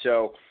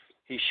 So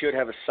he should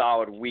have a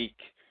solid week.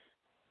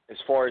 As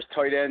far as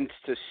tight ends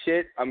to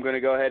sit, I'm going to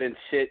go ahead and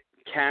sit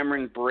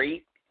Cameron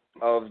Brate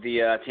of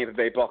the Tampa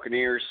Bay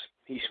Buccaneers.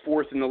 He's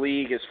 4th in the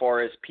league as far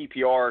as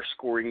PPR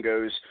scoring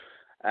goes.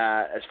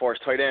 As far as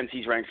tight ends,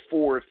 he's ranked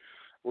 4th.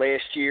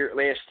 Last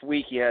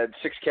week, he had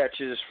 6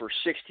 catches for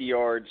 60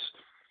 yards.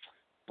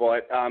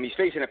 But he's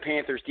facing a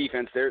Panthers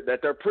defense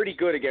they're pretty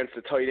good against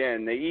the tight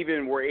end. They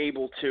even were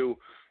able to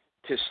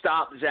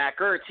stop Zach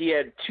Ertz. He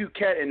had 2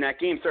 catches in that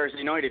game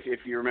Thursday night,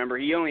 if you remember.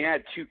 He only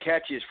had 2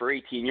 catches for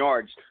 18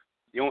 yards.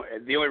 The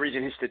only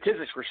reason his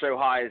statistics were so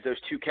high is those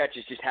 2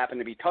 catches just happened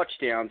to be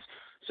touchdowns.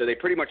 So they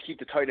pretty much keep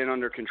the tight end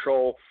under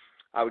control.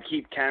 I would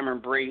keep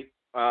Cameron Brate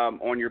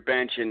on your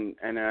bench, and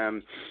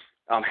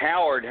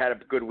Howard had a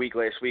good week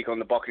last week on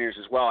the Buccaneers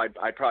as well.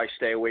 I'd probably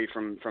stay away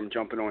from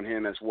jumping on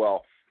him as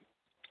well.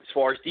 As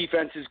far as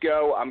defenses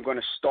go, I'm going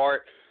to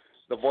start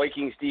the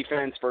Vikings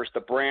defense versus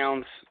the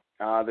Browns.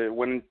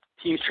 When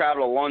teams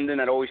travel to London,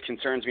 that always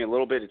concerns me a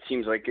little bit. It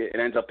seems like it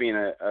ends up being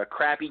a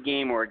crappy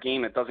game or a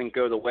game that doesn't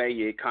go the way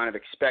you kind of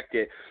expect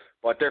it.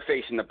 But they're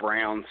facing the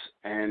Browns,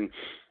 and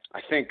I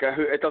think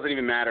it doesn't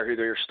even matter who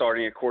they're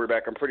starting at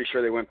quarterback. I'm pretty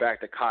sure they went back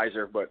to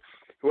Kaiser, but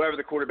whoever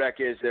the quarterback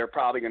is, they're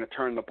probably going to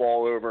turn the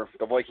ball over.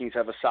 The Vikings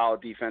have a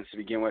solid defense to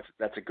begin with.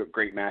 That's a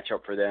great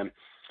matchup for them.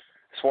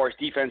 As far as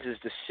defenses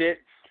to sit,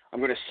 I'm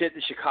going to sit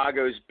the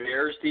Chicago's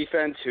Bears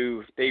defense,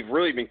 who they've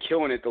really been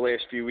killing it the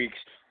last few weeks.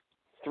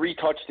 3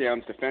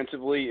 touchdowns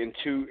defensively in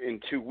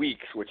two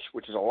weeks,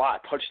 which is a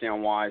lot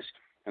touchdown-wise,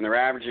 and they're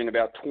averaging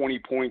about 20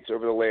 points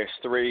over the last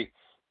 3.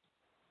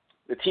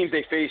 The teams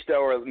they faced,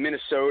 though, are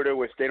Minnesota,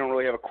 which they don't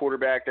really have a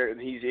quarterback there.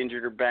 He's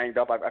injured or banged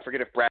up. I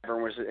forget if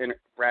Bradford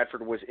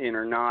was in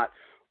or not.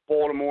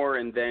 Baltimore,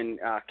 and then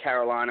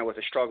Carolina with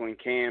a struggling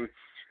Cam.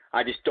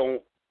 I just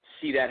don't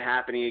see that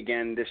happening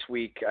again this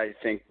week. I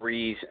think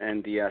Breeze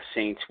and the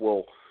Saints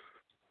will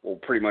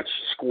pretty much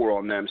score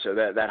on them, so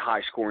that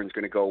high scoring is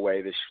going to go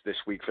away this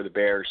week for the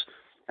Bears.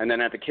 And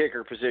then at the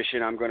kicker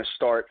position, I'm going to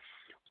start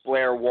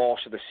Blair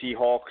Walsh of the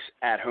Seahawks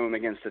at home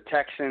against the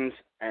Texans,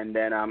 and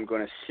then I'm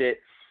going to sit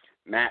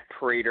Matt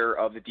Prater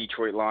of the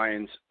Detroit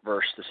Lions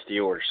versus the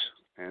Steelers.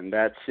 And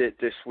that's it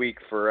this week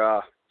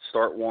for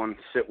start 1,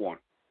 sit 1.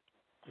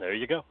 There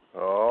you go.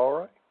 All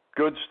right.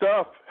 Good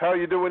stuff. How are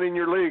you doing in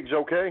your leagues,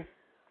 okay?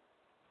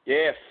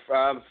 Yeah,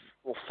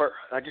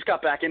 I just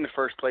got back into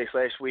first place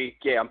last week.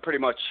 Yeah, I'm pretty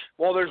much –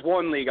 well, there's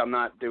one league I'm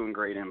not doing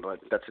great in, but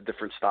that's a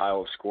different style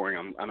of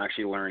scoring. I'm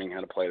actually learning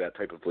how to play that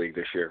type of league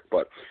this year.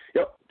 But,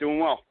 yep, doing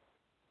well.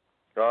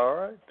 All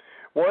right.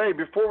 Well, hey,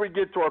 before we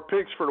get to our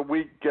picks for the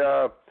week,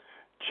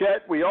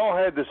 Chet, we all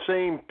had the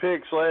same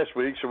picks last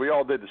week, so we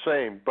all did the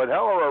same. But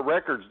how are our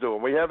records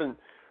doing? We haven't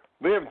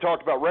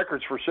talked about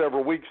records for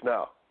several weeks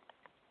now.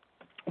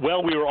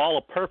 Well, we were all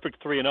a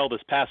perfect 3-0 this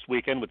past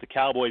weekend with the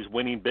Cowboys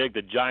winning big,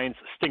 the Giants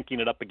stinking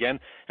it up again,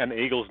 and the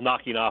Eagles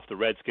knocking off the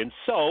Redskins.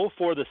 So,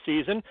 for the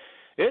season,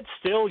 it's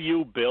still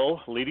you,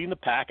 Bill, leading the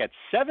pack at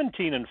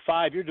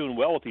 17-5. You're doing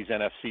well with these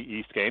NFC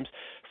East games.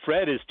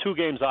 Fred is 2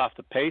 games off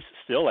the pace,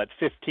 still at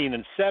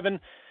 15-7. And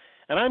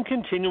I'm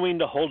continuing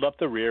to hold up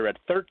the rear at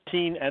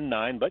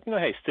 13-9. But,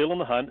 hey, still in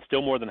the hunt,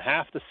 still more than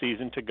half the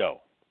season to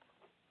go.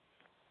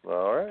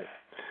 All right.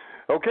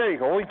 Okay,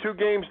 only 2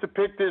 games to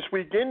pick this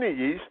week in the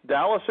East.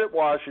 Dallas at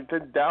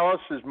Washington.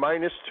 Dallas is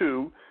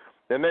 -2.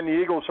 And then the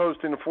Eagles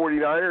hosting the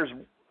 49ers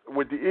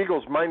with the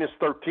Eagles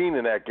 -13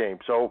 in that game.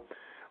 So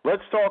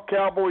let's talk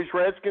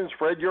Cowboys-Redskins.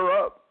 Fred, you're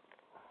up.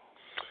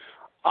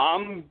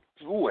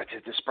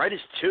 The spread is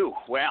 2.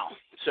 Wow.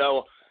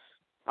 So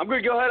I'm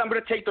going to go ahead. I'm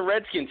going to take the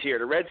Redskins here.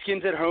 The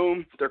Redskins at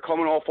home. They're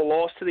coming off a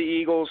loss to the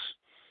Eagles.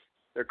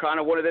 They're kind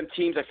of one of them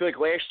teams. I feel like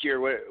last year,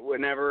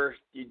 whenever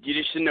you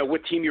just didn't know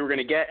what team you were going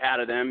to get out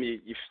of them. You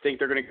think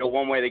they're going to go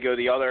one way, they go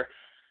the other.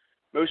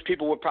 Most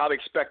people would probably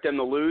expect them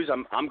to lose.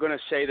 I'm going to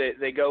say that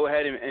they go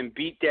ahead and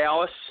beat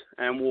Dallas,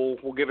 and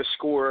we'll give a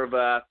score of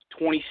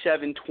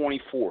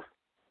 27-24.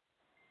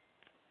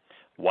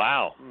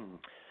 Wow.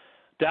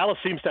 Dallas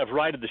seems to have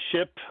righted the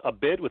ship a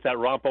bit with that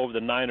romp over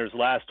the Niners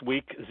last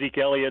week. Zeke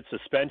Elliott's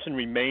suspension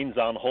remains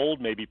on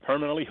hold, maybe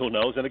permanently, who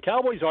knows. And the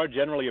Cowboys are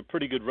generally a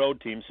pretty good road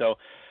team. So,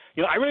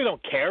 I really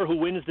don't care who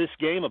wins this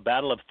game, a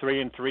battle of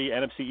 3-3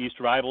 NFC East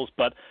rivals.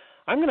 But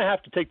I'm going to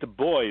have to take the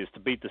boys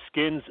to beat the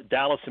Skins.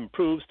 Dallas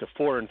improves to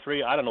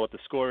 4-3. I don't know what the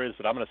score is,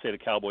 but I'm going to say the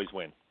Cowboys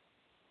win.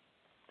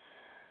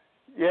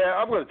 Yeah,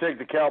 I'm going to take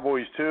the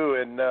Cowboys too.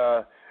 And,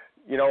 I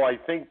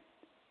think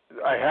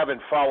I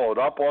haven't followed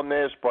up on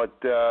this, but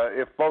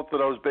if both of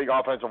those big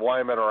offensive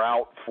linemen are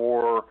out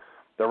for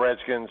the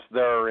Redskins,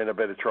 they're in a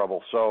bit of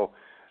trouble. So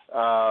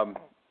I'm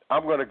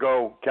going to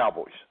go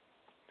Cowboys.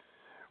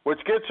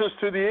 Which gets us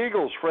to the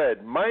Eagles,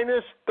 Fred.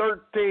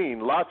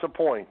 -13, lots of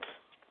points.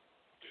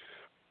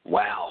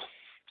 Wow.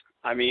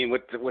 I mean,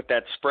 with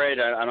that spread,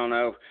 I don't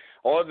know.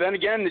 Oh, then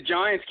again, the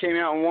Giants came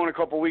out and won a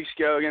couple weeks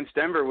ago against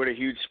Denver with a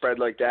huge spread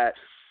like that.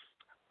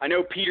 I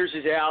know Peters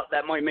is out.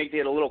 That might make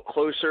it a little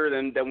closer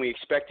than we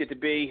expect it to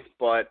be,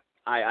 but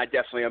I'm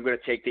going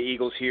to take the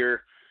Eagles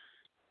here.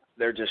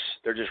 They're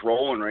just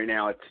rolling right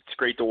now. It's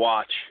great to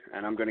watch,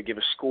 and I'm going to give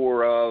a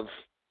score of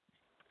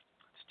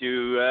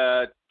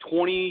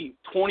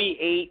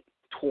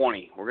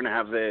 28-20. We're going to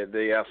have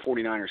the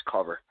 49ers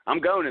cover. I'm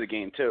going to the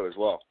game too as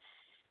well.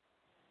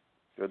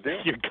 Good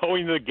deal. You're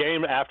going to the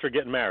game after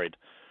getting married.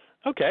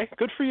 Okay,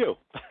 good for you.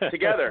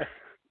 Together.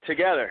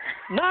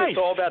 Nice. It's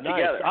all about nice.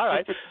 together. All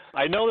right.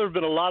 I know there have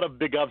been a lot of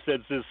big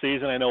upsets this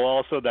season. I know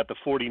also that the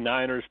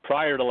 49ers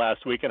prior to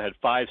last weekend had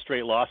 5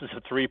 straight losses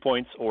of 3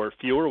 points or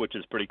fewer, which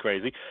is pretty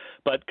crazy.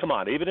 But come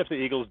on, even if the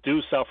Eagles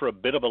do suffer a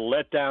bit of a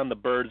letdown, the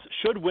Birds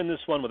should win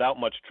this one without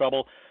much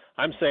trouble.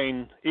 I'm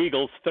saying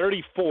Eagles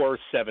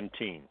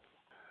 34-17.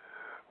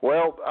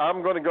 Well,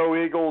 I'm going to go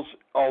Eagles,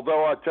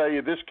 although I tell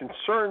you, this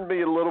concerned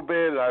me a little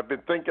bit. I've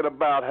been thinking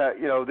about how,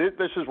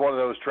 this is one of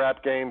those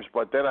trap games,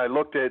 but then I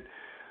looked at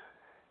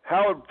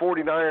how the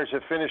 49ers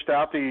have finished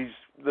out the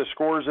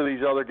scores of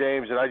these other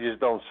games, and I just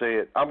don't see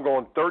it. I'm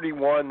going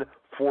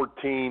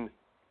 31-14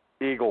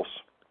 Eagles.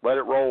 Let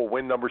it roll,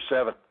 win number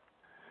 7.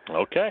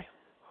 Okay.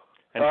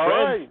 And all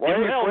Fred, right.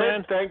 Well, hell, Fred,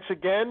 man. Thanks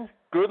again.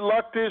 Good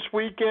luck this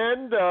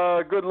weekend.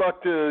 Good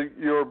luck to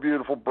your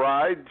beautiful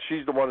bride.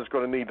 She's the one that's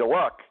going to need the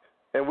luck.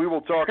 And we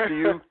will talk to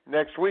you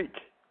next week.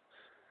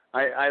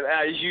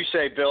 I as you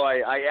say, Bill,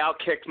 I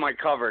outkicked my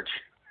coverage.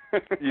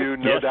 You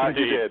no yes, doubt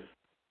indeed. you did.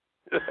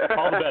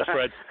 All the best,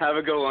 Fred. Have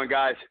a good one,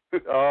 guys.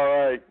 All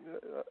right.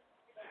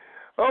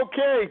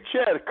 Okay,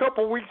 Chet, a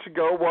couple weeks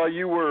ago while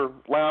you were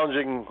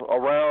lounging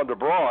around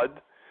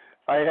abroad,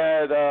 I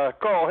had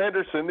Carl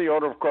Henderson, the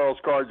owner of Carl's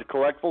Cards and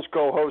Collectibles,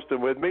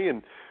 co-hosting with me,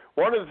 and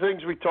one of the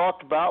things we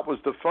talked about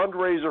was the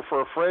Fundraiser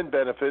for a Friend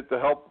benefit to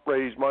help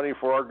raise money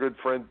for our good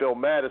friend Bill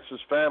Mattis's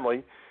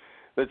family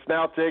that's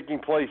now taking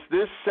place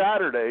this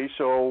Saturday.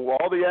 So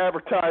all the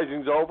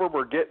advertising's over.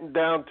 We're getting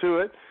down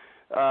to it.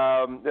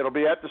 It'll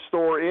be at the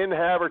store in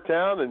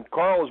Havertown, and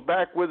Carl is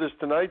back with us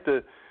tonight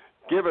to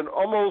give an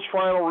almost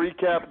final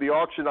recap of the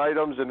auction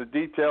items and the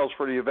details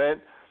for the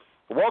event.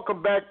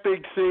 Welcome back,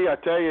 Big C. I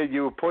tell you,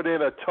 you put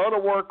in a ton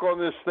of work on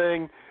this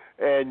thing.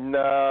 And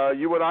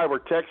you and I were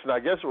texting, I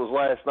guess it was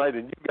last night,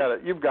 and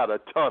you've got a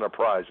ton of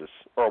prizes.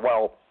 Or,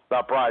 well,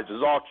 not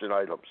prizes, auction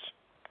items.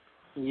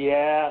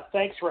 Yeah,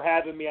 thanks for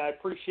having me. I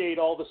appreciate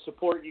all the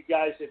support you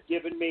guys have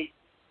given me,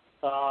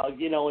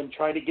 in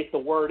trying to get the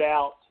word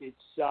out.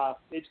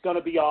 It's going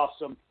to be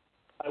awesome.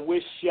 I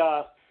wish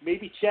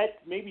maybe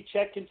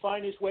Chet can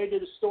find his way to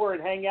the store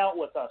and hang out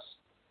with us.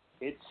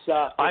 It's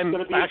I'm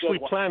going to be actually a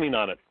good one. planning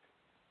on it.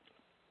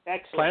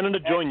 Excellent. Planning to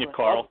join you,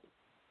 Carl.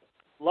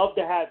 Love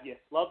to have you.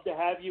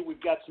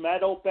 We've got some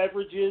adult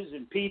beverages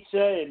and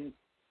pizza and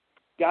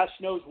gosh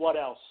knows what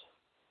else.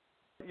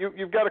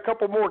 You've got a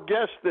couple more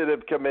guests that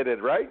have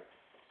committed, right?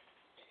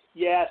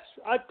 Yes.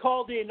 I've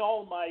called in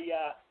all my,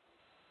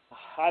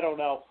 I don't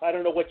know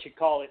what you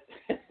call it.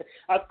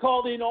 I've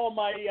called in all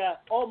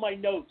my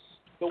notes.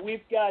 But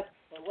we've got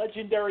a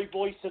legendary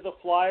voice of the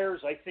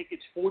Flyers. I think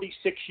it's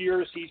 46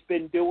 years he's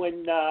been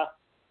doing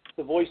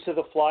the voice of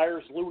the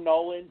Flyers, Lou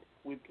Nolan.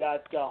 We've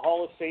got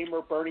Hall of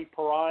Famer Bernie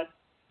Perrant.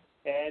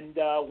 And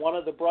one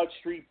of the Broad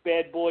Street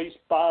bad boys,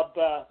 Bob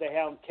the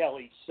Hound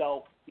Kelly.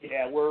 So,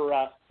 yeah,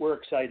 we're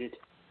excited.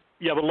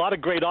 You have a lot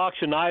of great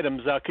auction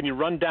items. Can you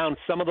run down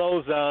some of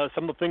those,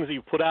 some of the things that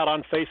you put out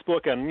on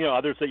Facebook and,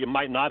 others that you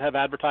might not have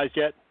advertised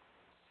yet?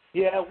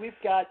 Yeah, we've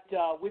got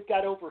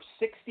over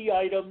 60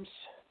 items,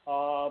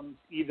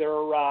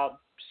 either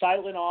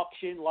silent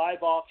auction,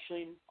 live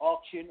auction,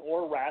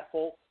 or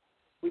raffle.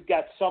 We've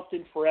got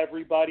something for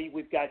everybody.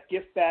 We've got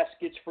gift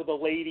baskets for the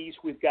ladies.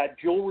 We've got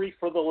jewelry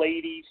for the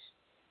ladies.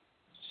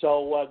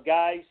 So,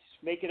 guys,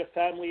 make it a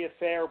family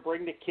affair.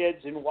 Bring the kids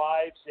and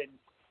wives, and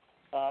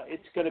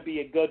it's going to be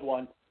a good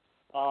one.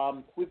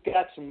 We've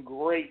got some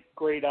great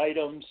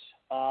items.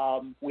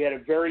 We had a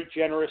very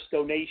generous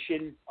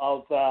donation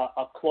of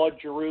a Claude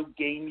Giroux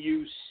game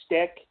use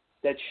stick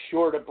that's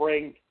sure to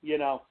bring,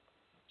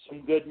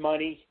 some good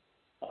money.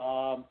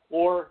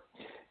 Or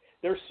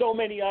there's so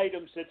many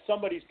items that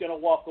somebody's going to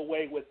walk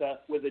away with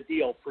a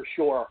deal for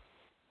sure.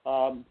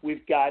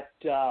 We've got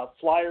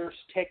Flyers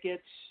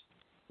tickets.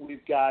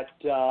 We've got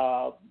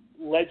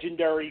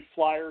legendary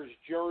Flyers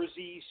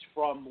jerseys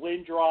from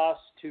Lindros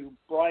to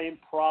Brian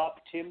Propp,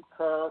 Tim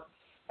Kerr.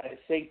 I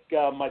think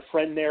my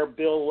friend there,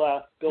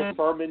 Bill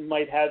Furman,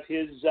 might have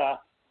his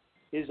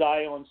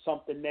eye on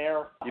something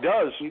there. He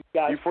does. He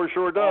for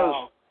sure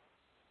does.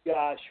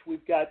 Gosh,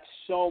 we've got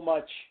so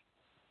much.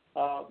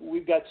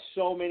 We've got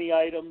so many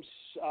items.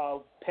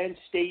 Penn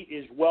State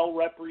is well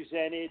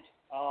represented.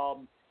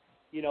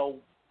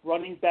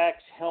 Running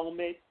back's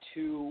helmet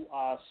to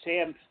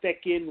Sam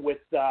Ficken with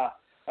a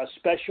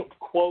special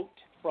quote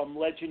from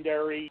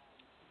legendary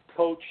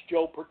coach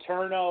Joe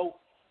Paterno.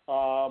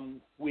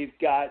 We've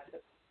got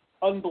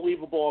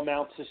unbelievable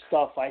amounts of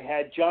stuff. I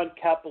had John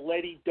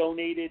Capoletti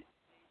donated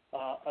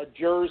a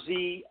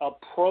jersey, a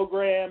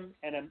program,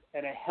 and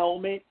a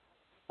helmet.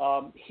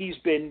 He's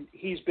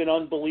been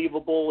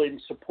unbelievable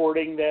in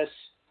supporting this.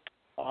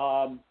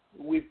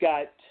 We've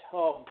got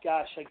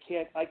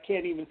I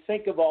can't even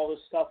think of all this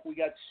stuff. We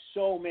got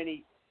so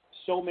many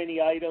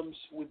items.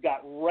 We've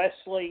got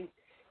wrestling.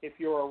 If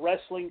you're a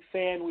wrestling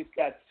fan, we've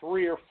got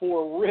 3 or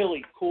 4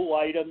 really cool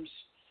items.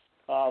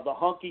 The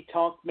Honky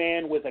Tonk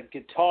Man with a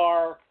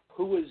guitar.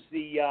 Who was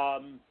the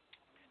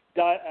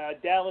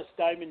Dallas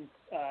Diamond?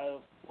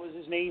 What was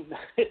his name?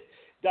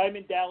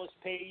 Diamond Dallas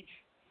Page.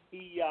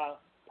 He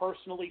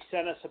personally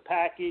sent us a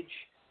package.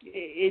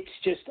 It's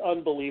just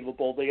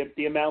unbelievable,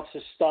 the amounts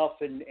of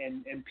stuff, and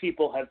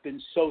people have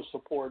been so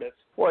supportive.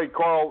 Well, hey,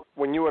 Carl,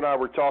 when you and I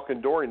were talking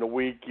during the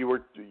week, you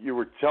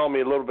were telling me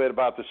a little bit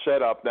about the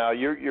setup. Now,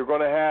 you're going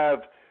to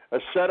have a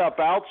setup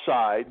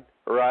outside,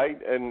 right?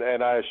 And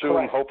I assume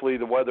Correct. Hopefully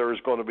the weather is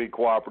going to be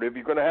cooperative.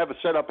 You're going to have a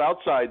setup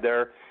outside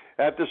there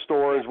at the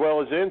store as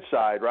well as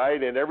inside,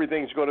 right? And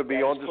everything's going to be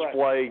on display.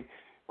 Correct.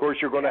 Of course,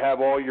 you're going to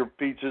have all your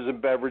pizzas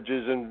and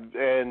beverages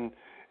and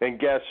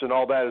guests and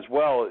all that as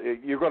well.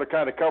 You're going to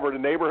kind of cover the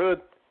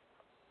neighborhood?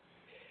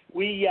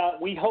 We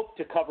hope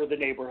to cover the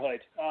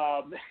neighborhood.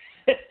 I'm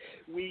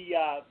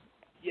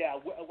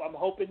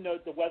hoping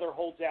the weather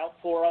holds out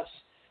for us.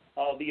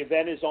 The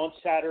event is on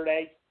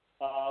Saturday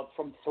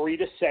from 3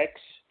 to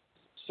 6.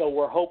 So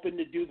we're hoping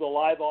to do the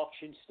live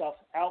auction stuff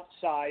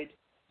outside,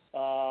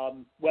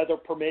 weather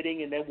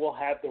permitting, and then we'll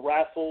have the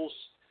raffles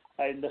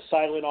and the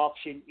silent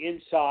auction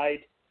inside.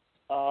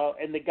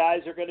 And the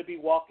guys are going to be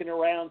walking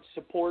around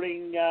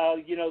supporting,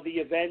 the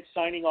event,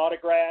 signing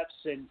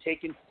autographs and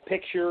taking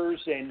pictures.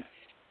 And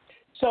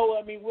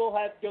so, we'll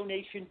have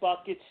donation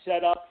buckets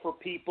set up for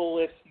people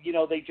if,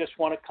 they just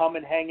want to come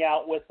and hang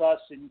out with us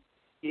and,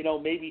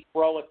 maybe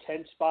throw a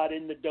 10 spot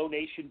in the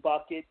donation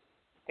bucket.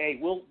 Hey,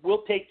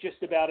 we'll take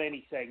just about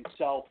anything.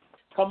 So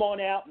come on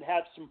out and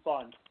have some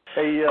fun.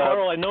 Hey,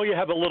 Carl, I know you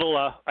have a little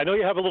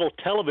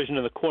television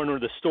in the corner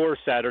of the store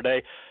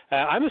Saturday.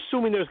 I'm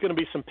assuming there's going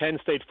to be some Penn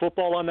State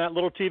football on that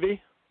little TV.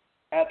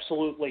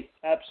 Absolutely.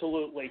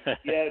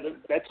 Yeah,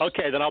 that's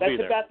okay. Then I'll be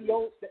there.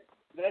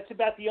 That's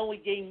about the only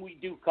game we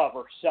do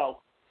cover. So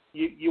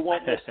you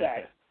won't miss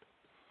that.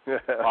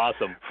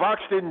 Awesome.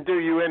 Fox didn't do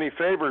you any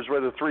favors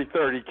with a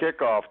 3:30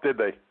 kickoff, did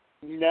they?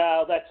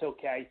 No, that's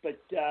okay. But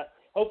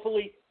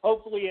hopefully,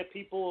 if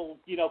people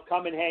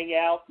come and hang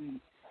out and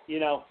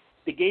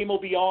the game will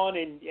be on,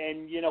 and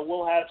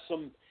we'll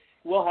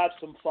have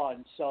some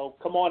fun. So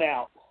come on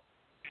out.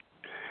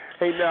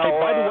 Hey, now, hey,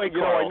 by the way,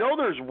 Carl, I know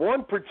there's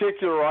one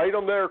particular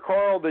item there,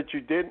 Carl, that you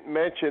didn't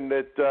mention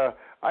that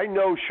I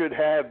know should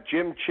have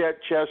Jim Chet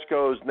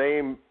Chesko's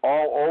name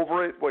all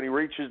over it when he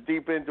reaches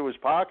deep into his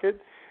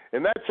pocket,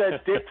 and that's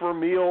that Dick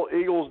Vermeil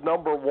Eagles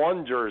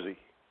 #1 jersey.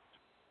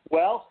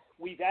 Well,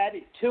 we've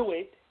added to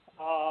it.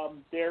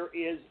 There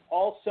is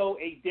also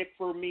a Dick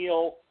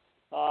Vermeil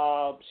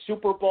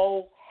Super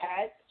Bowl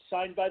hat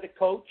signed by the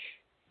coach,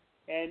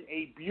 and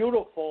a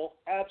beautiful,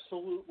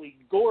 absolutely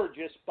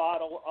gorgeous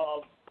bottle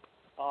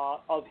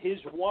of his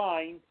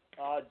wine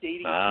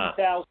dating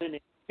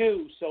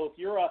 2002. So if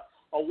you're a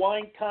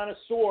wine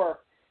connoisseur,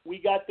 we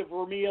got the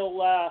Vermeil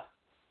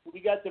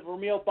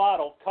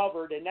bottle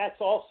covered, and that's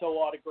also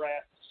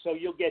autographed. So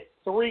you'll get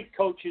 3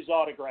 coaches'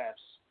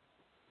 autographs.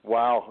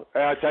 Wow.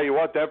 And I tell you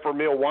what, that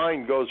Vermeil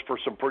wine goes for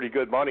some pretty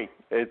good money.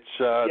 It's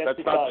that's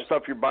not the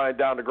stuff you're buying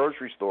down the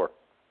grocery store.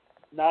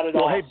 Not at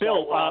all. Well, hey,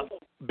 Bill,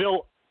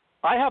 Bill,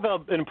 I have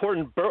an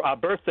important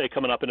birthday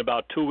coming up in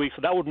about 2 weeks,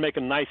 so that would make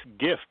a nice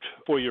gift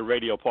for your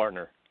radio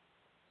partner.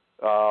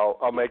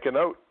 I'll make a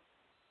note.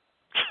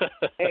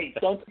 Hey,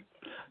 don't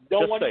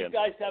one of you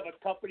guys have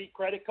a company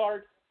credit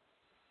card?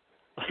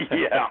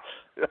 Yeah.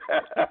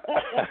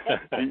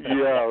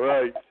 Yeah,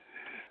 right.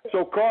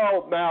 So,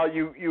 Carl, now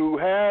you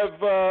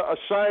have a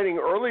signing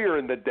earlier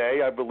in the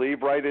day, I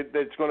believe, right?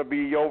 It's going to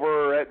be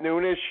over at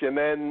noonish, and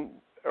then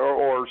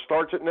or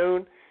starts at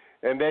noon,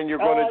 and then you're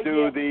going to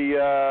do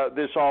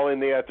this all in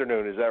the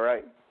afternoon. Is that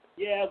right?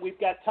 Yeah, we've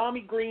got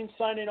Tommy Green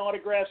signing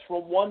autographs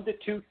from 1 to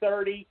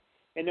 2:30,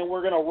 and then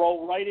we're going to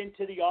roll right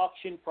into the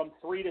auction from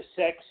 3 to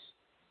 6.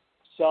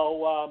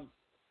 So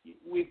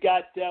we've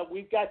got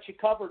you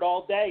covered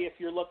all day. If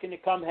you're looking to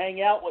come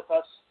hang out with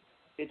us,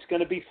 it's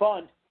going to be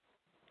fun.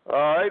 All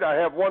right, I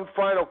have one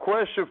final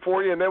question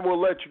for you, and then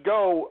we'll let you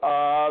go.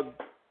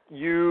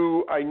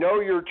 I know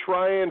you're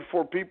trying,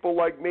 for people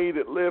like me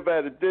that live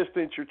at a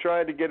distance, you're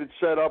trying to get it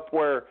set up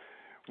where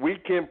we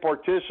can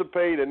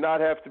participate and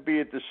not have to be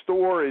at the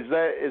store. Is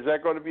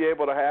that going to be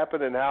able to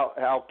happen, and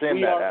how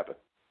can that happen?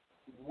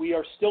 We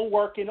are still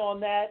working on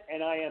that,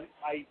 and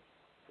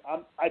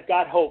I've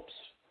got hopes.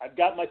 I've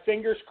got my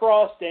fingers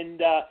crossed, and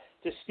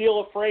to steal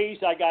a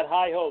phrase, I got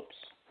high hopes.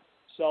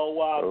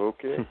 So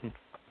okay.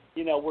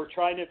 You know, we're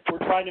trying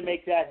to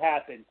make that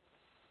happen.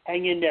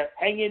 Hang in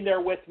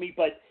there with me,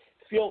 but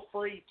feel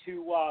free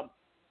to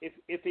if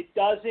it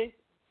doesn't,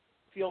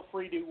 feel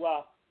free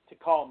to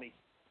call me.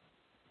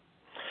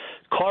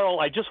 Carl,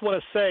 I just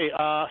want to say,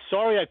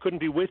 sorry I couldn't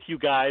be with you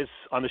guys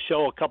on the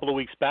show a couple of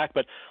weeks back,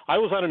 but I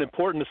was on an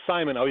important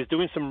assignment. I was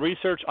doing some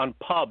research on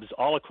pubs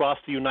all across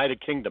the United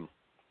Kingdom.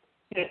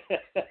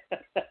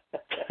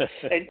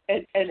 and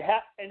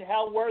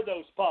how were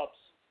those pubs?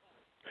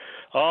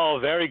 Oh,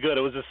 very good.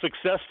 It was a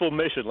successful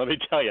mission, let me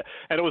tell you.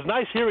 And it was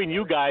nice hearing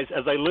you guys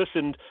as I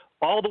listened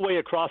all the way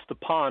across the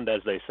pond,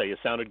 as they say. You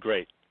sounded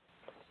great.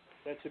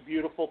 That's a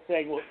beautiful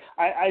thing. Well,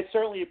 I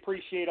certainly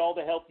appreciate all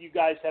the help you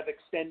guys have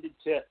extended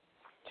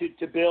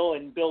to Bill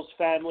and Bill's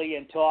family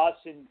and to us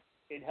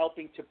in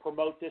helping to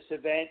promote this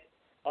event.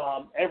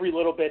 Every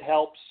little bit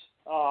helps.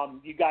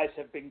 You guys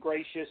have been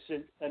gracious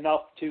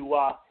enough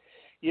to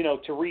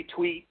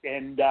retweet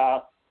and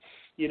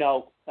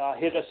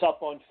hit us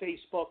up on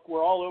Facebook.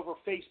 We're all over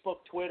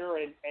Facebook, Twitter,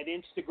 and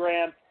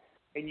Instagram,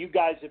 and you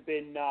guys have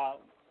been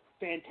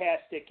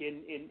fantastic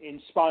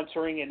in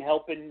sponsoring and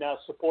helping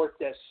support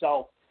this.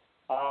 So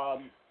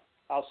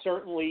I'll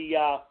certainly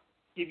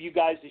give you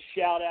guys a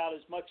shout out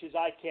as much as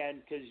I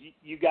can, because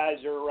you guys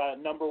are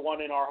number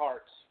one in our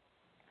hearts.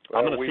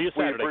 I'm going to see you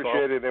Saturday, we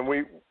appreciate Carl. it, and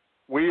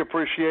we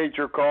appreciate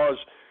your cause,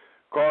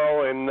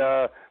 Carl, and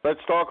let's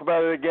talk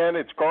about it again.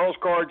 It's Carl's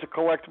Cards and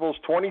Collectibles,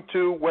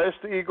 22 West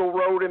Eagle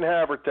Road in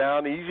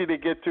Havertown, easy to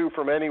get to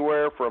from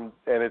anywhere, and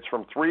it's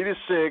from 3 to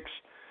 6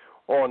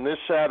 on this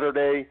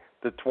Saturday,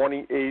 the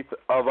 28th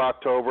of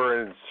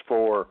October, and it's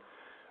for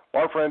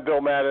our friend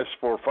Bill Mattis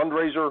for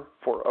Fundraiser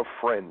for a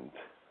Friend.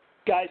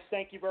 Guys,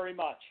 thank you very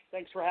much.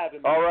 Thanks for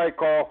having me. All right,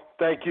 Carl.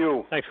 Thank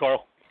you. Thanks,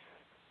 Carl.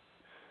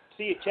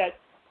 See you, Chet.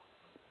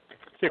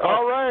 See you,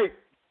 Carl. All right.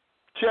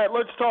 Chet,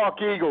 let's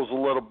talk Eagles a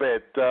little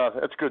bit.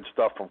 That's good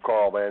stuff from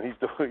Carl, man.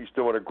 He's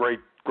doing a great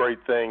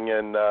thing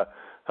and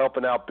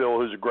helping out Bill,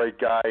 who's a great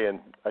guy, and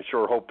I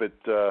sure hope it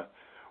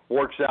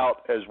works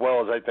out as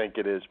well as I think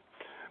it is.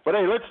 But,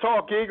 hey, let's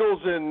talk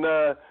Eagles, and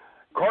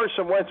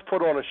Carson Wentz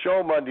put on a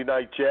show Monday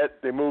night,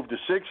 Chet. They moved to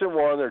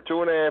 6-1. They're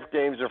 2.5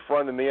 games in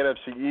front in the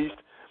NFC East.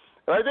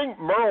 And I think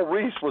Merle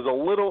Reese was a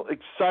little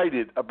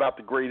excited about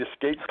the Great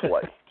Escape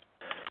play.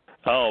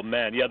 Oh,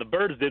 man. Yeah, the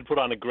Birds did put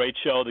on a great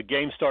show. The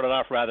game started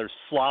off rather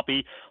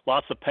sloppy,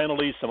 lots of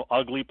penalties, some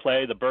ugly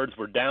play. The Birds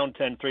were down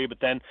 10-3, but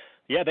then,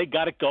 yeah, they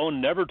got it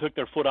going, never took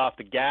their foot off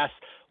the gas.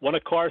 One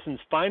of Carson's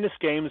finest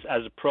games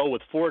as a pro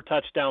with 4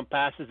 touchdown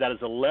passes. That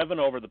is 11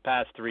 over the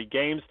past 3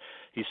 games.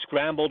 He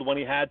scrambled when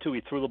he had to.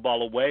 He threw the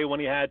ball away when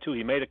he had to.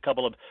 He made a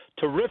couple of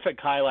terrific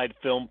highlight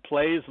film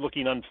plays,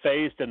 looking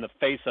unfazed in the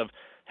face of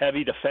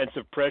heavy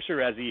defensive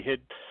pressure as he hit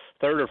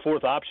third or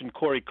fourth option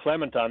Corey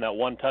Clement on that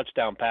 1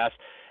 touchdown pass.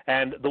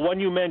 And the one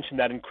you mentioned,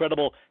 that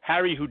incredible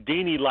Harry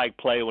Houdini-like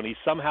play when he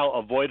somehow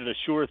avoided a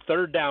sure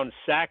third down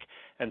sack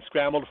and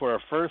scrambled for a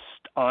first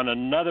on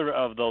another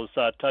of those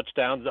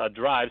touchdowns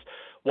drives.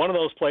 One of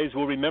those plays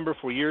we'll remember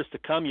for years to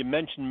come. You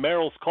mentioned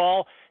Merrill's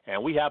call,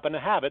 and we happen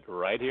to have it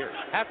right here.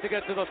 Have to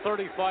get to the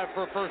 35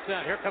 for a first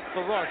down. Here comes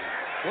the rush.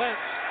 Wentz,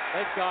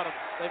 they've got him.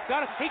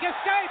 He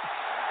escapes.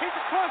 He's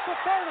across the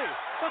 30,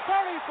 the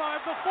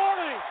 35, the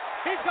 40.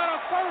 He's got a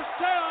first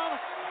down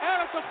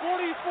out at the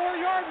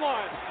 44-yard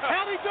line.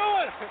 How'd he do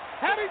it?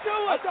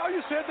 I thought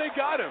you said they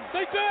got him.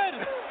 They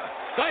did.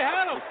 They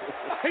had him.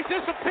 He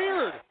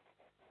disappeared.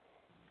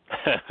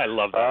 I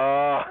love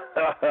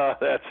that.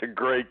 That's a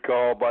great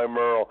call by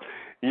Merle.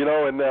 You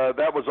know, and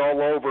that was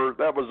all over.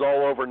 That was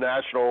all over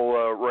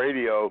national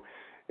radio,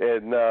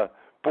 and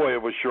boy,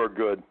 it was sure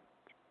good.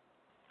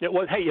 It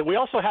was. Hey, we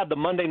also had the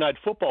Monday Night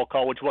Football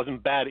call, which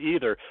wasn't bad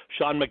either.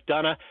 Sean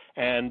McDonough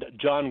and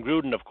John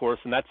Gruden, of course,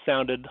 and that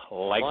sounded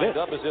like Lined this.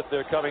 up as if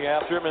they're coming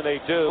after him, and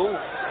they do.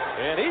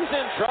 And he's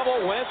in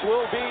trouble. Wentz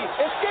will be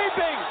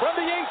escaping from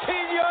the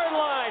 18-yard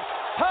line.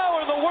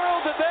 How in the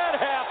world did that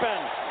happen?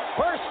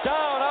 First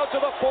down out to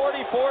the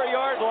 45.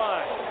 4-yard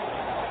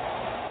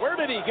line. Where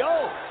did he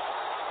go?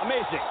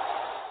 Amazing.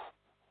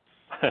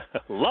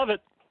 Love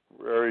it.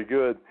 Very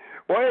good.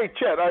 Well, hey,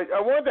 Chet, I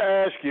wanted to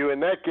ask you, in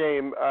that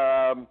game,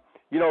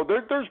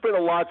 there's been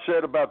a lot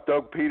said about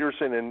Doug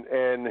Peterson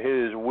and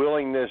his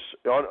unwillingness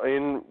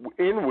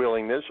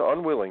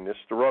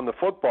to run the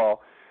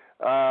football.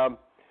 The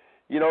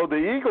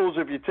Eagles,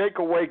 if you take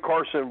away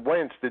Carson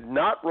Wentz, did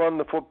not run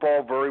the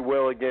football very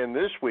well again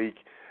this week.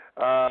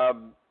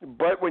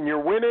 But when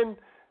you're winning,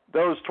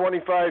 those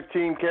 25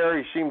 team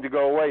carries seem to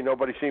go away.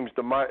 Nobody seems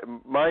to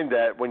mind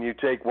that when you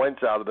take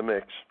Wentz out of the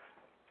mix.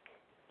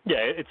 Yeah,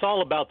 it's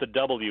all about the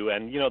W,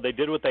 and, they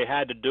did what they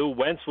had to do.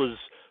 Wentz was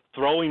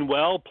throwing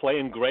well,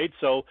 playing great,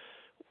 so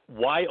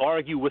why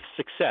argue with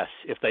success?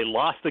 If they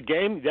lost the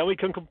game, then we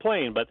can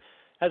complain. But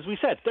as we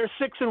said, they're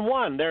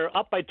 6-1. They're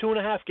up by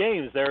 2.5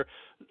 games. They're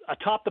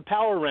atop the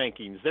power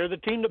rankings. They're the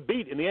team to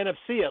beat in the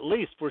NFC, at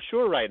least, for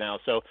sure right now.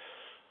 So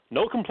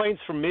no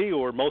complaints from me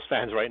or most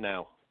fans right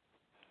now.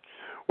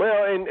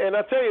 Well, and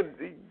I tell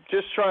you,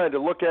 just trying to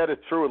look at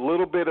it through a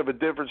little bit of a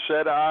different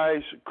set of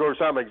eyes. Of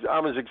course, I'm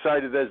as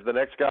excited as the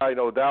next guy,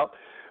 no doubt.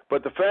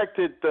 But the fact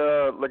that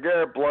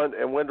LeGarrette Blount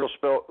and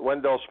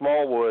Wendell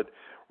Smallwood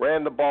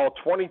ran the ball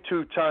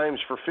 22 times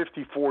for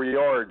 54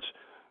 yards,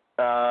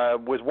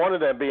 with one of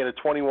them being a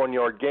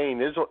 21-yard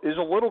gain, is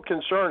a little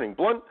concerning.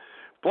 Blount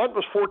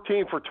was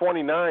 14 for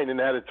 29 and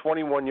had a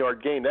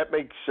 21-yard gain. That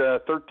makes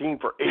 13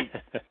 for 8.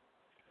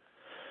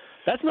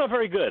 That's not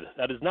very good.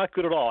 That is not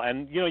good at all.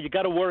 And, you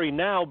got to worry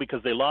now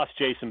because they lost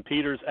Jason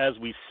Peters, as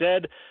we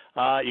said.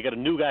 You got a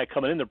new guy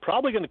coming in. They're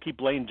probably going to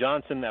keep Lane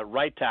Johnson at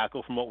right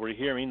tackle from what we're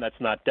hearing. That's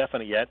not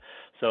definite yet.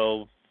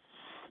 So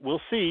we'll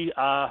see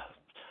how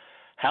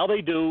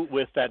they do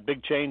with that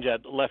big change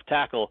at left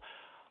tackle.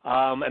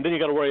 And then you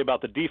got to worry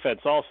about the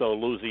defense also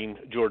losing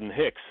Jordan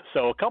Hicks.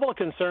 So a couple of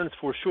concerns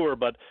for sure,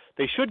 but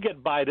they should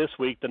get by this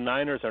week. The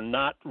Niners are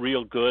not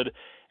real good,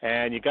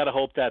 and you got to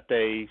hope that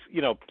they,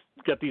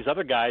 get these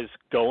other guys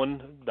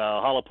going, the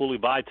Halapuli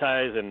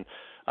Vaitais and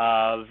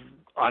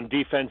on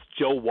defense,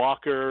 Joe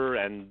Walker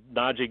and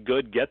Najee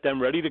Good, get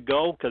them ready to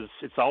go because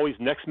it's always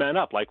next man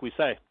up, like we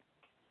say.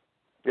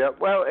 Yeah,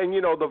 well, and, the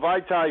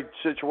Vaitai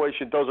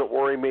situation doesn't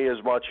worry me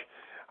as much.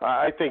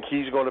 I think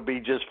he's going to be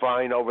just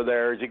fine over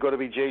there. Is he going to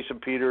be Jason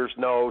Peters?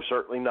 No,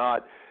 certainly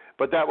not.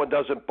 But that one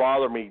doesn't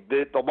bother me.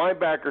 The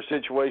linebacker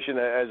situation,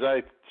 as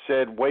I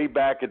said way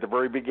back at the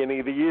very beginning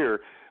of the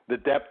year, the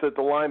depth of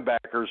the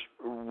linebackers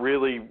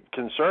really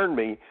concerned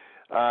me.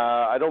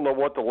 I don't know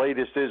what the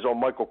latest is on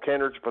Michael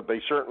Kendricks, but they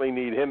certainly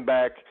need him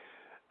back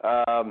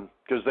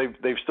because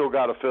they've still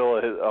got to fill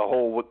a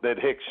hole that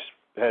Hicks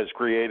has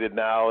created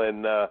now,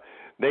 and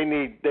they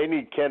need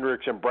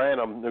Kendricks and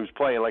Branham, who's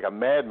playing like a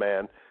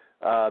madman.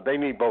 They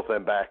need both of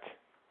them back.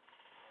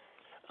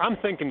 I'm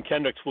thinking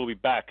Kendricks will be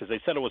back because they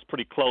said it was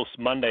pretty close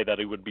Monday that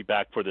he would be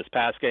back for this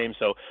past game.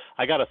 So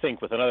I got to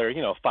think with another,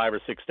 5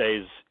 or 6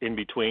 days in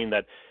between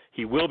that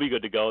he will be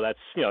good to go. That's,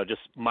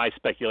 just my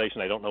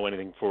speculation. I don't know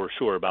anything for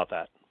sure about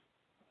that.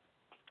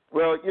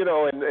 Well,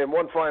 and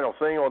one final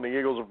thing on the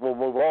Eagles, if we'll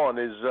move on,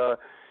 is,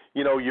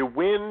 you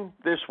win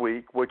this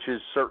week, which is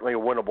certainly a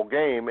winnable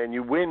game, and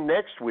you win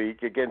next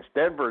week against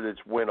Denver that's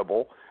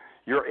winnable.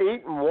 You're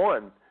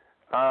 8-1.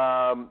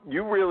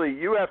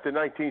 You have the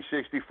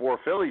 1964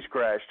 Phillies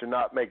crash to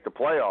not make the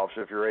playoffs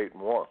if you're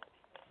 8-1.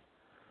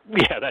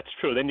 Yeah, that's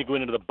true. Then you go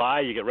into the bye,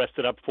 you get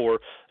rested up for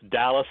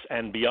Dallas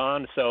and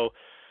beyond. So,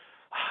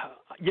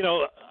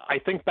 I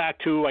think back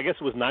to, I guess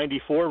it was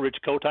 94, Rich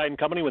Kotite and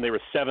company when they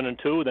were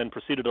 7-2, then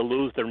proceeded to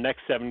lose their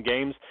next 7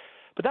 games.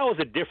 But that was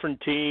a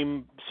different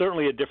team,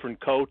 certainly a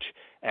different coach,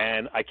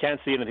 and I can't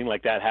see anything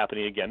like that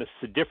happening again. This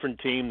is a different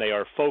team. They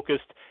are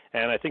focused,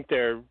 and I think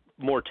they're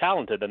more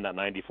talented than that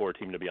 94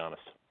 team, to be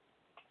honest.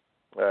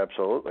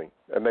 Absolutely.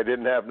 And they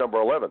didn't have number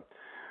 11.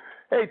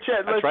 Hey,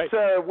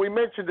 Chet, we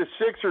mentioned the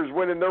Sixers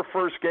winning their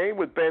first game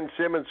with Ben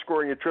Simmons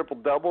scoring a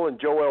triple-double and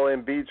Joel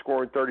Embiid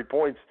scoring 30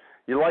 points.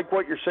 You like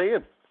what you're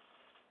seeing?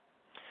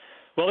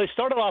 Well, they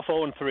started off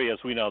 0-3, as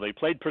we know. They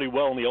played pretty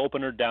well in the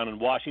opener down in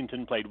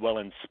Washington, played well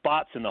in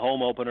spots in the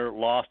home opener,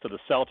 lost to the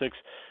Celtics.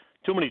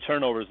 Too many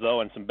turnovers,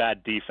 though, and some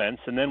bad defense.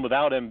 And then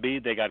without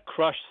Embiid, they got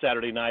crushed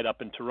Saturday night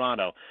up in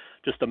Toronto.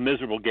 Just a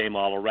miserable game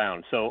all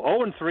around. So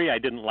 0-3, I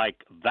didn't like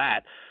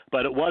that,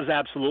 but it was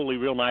absolutely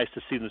real nice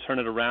to see them turn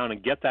it around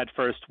and get that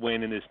first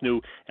win in this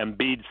new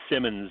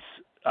Embiid-Simmons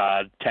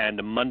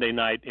tandem Monday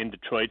night in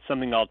Detroit,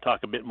 something I'll talk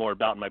a bit more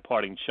about in my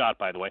parting shot,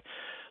 by the way.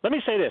 Let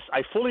me say this.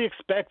 I fully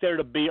expect there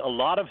to be a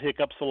lot of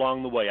hiccups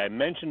along the way. I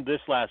mentioned this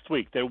last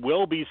week. There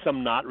will be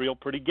some not real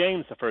pretty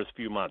games the first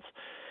few months.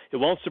 It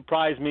won't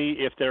surprise me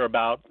if they're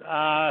about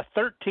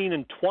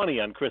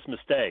 13-20 on Christmas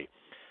Day.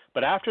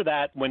 But after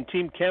that, when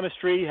team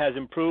chemistry has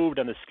improved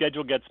and the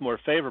schedule gets more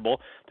favorable,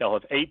 they'll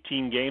have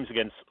 18 games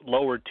against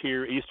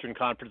lower-tier Eastern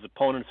Conference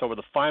opponents over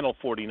the final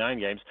 49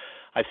 games.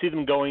 I see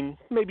them going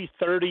maybe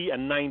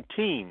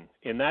 30-19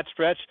 in that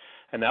stretch,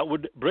 and that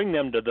would bring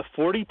them to the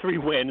 43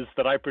 wins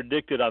that I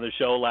predicted on the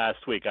show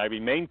last week. I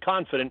remain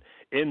confident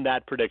in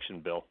that prediction,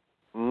 Bill.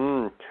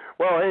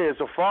 Well, hey, as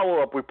a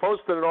follow-up, we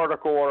posted an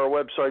article on our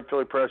website,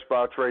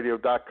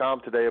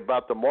 phillypressboxradio.com, today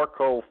about the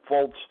Marco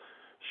Fultz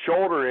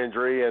shoulder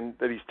injury and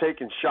that he's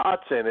taking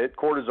shots in it,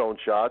 cortisone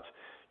shots.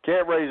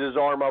 Can't raise his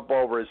arm up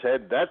over his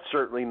head. That's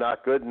certainly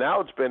not good. Now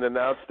it's been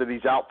announced that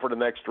he's out for the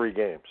next 3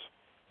 games.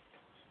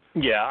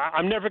 Yeah,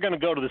 I'm never going to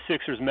go to the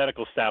Sixers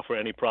medical staff for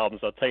any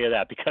problems, I'll tell you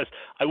that, because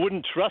I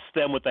wouldn't trust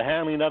them with the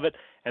handling of it,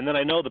 and then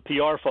I know the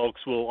PR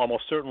folks will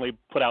almost certainly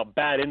put out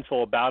bad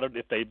info about it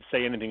if they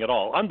say anything at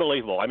all.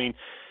 Unbelievable. I mean,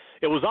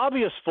 it was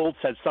obvious Fultz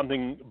had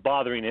something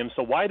bothering him,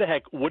 so why the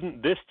heck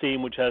wouldn't this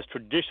team, which has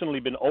traditionally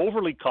been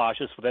overly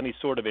cautious with any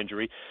sort of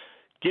injury,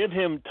 give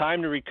him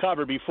time to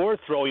recover before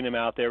throwing him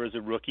out there as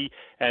a rookie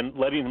and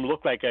letting him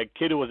look like a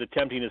kid who was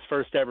attempting his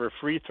first ever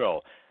free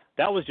throw?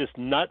 That was just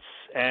nuts,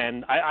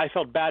 and I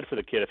felt bad for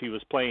the kid if he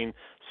was playing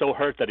so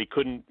hurt that he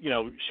couldn't,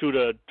 shoot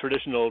a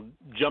traditional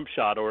jump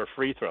shot or a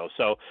free throw.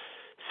 So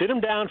sit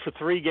him down for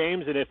 3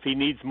 games, and if he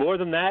needs more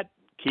than that,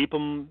 keep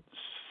him,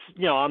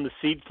 on the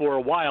seat for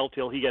a while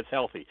till he gets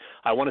healthy.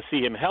 I want to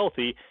see him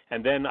healthy,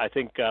 and then I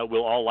think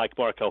we'll all like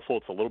Marco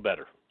Fultz a little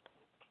better.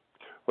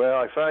 Well,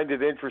 I find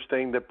it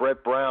interesting that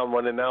Brett Brown,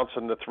 when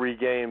announcing the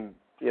 3-game,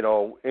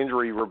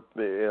 injury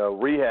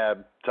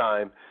rehab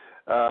time,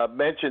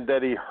 mentioned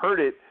that he heard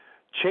it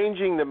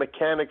changing the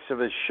mechanics of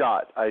his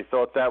shot. I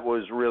thought that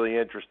was really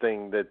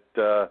interesting that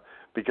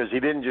because he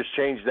didn't just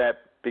change that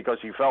because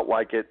he felt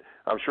like it.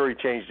 I'm sure he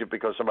changed it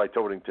because somebody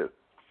told him to.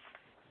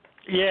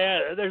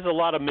 Yeah, there's a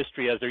lot of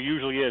mystery, as there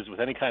usually is with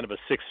any kind of a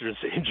Sixers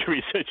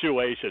injury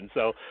situation.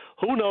 So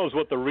who knows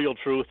what the real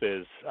truth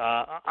is.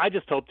 I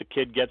just hope the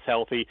kid gets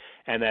healthy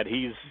and that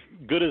he's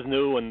good as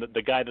new, and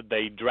the guy that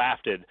they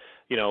drafted,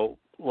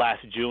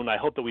 last June, I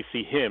hope that we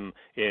see him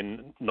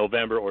in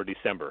November or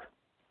December.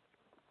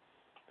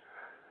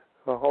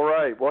 All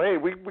right. Well, hey,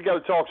 we got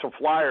to talk some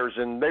Flyers,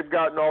 and they've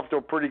gotten off to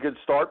a pretty good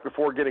start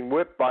before getting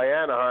whipped by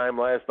Anaheim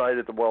last night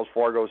at the Wells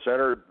Fargo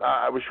Center.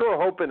 I was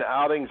sure hoping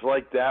outings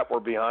like that were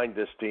behind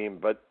this team,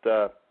 but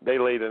they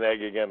laid an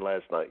egg again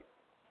last night.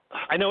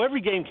 I know every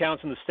game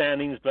counts in the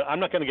standings, but I'm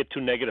not going to get too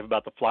negative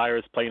about the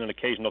Flyers playing an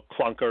occasional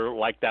clunker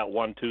like that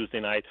one Tuesday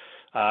night.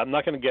 I'm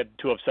not going to get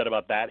too upset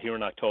about that here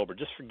in October.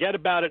 Just forget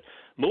about it.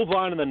 Move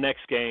on to the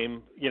next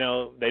game.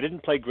 They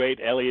didn't play great.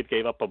 Elliott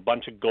gave up a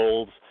bunch of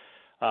goals.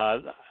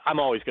 I'm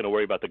always going to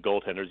worry about the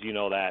goaltenders, you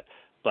know that.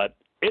 But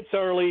it's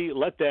early.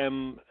 Let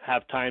them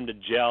have time to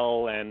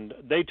gel, and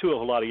they, too, have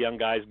a lot of young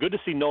guys. Good to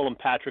see Nolan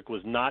Patrick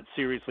was not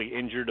seriously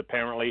injured,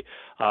 apparently.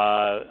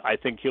 I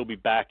think he'll be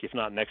back, if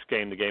not next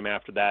game, the game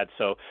after that.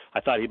 So I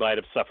thought he might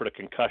have suffered a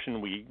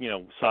concussion. We,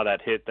 saw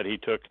that hit that he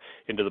took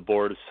into the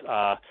boards.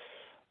 I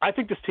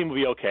think this team will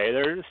be okay.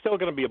 They're still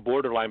going to be a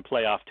borderline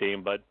playoff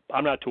team, but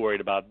I'm not too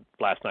worried about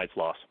last night's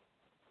loss.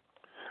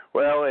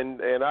 Well, and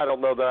I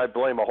don't know that I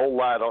blame a whole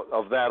lot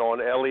of that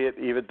on Elliott,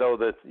 even though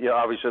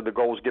obviously the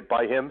goals get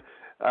by him.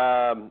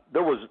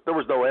 There was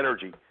no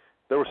energy.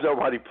 There was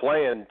nobody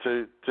playing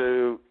to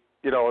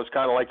it was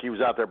kind of like he was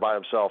out there by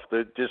himself.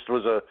 It just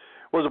was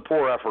a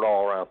poor effort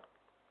all around.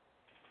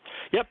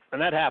 Yep,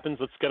 and that happens.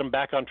 Let's get him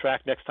back on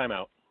track next time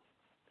out.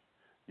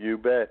 You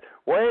bet.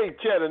 Well, hey,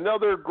 Chet,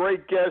 another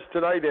great guest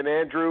tonight, and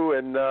Andrew,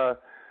 and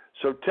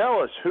so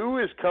tell us, who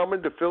is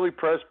coming to Philly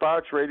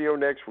Pressbox Radio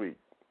next week?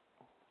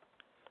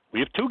 We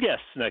have 2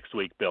 guests next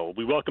week, Bill.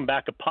 We welcome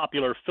back a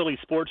popular Philly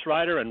sports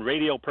writer and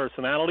radio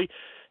personality.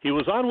 He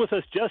was on with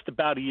us just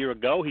about a year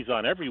ago. He's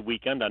on every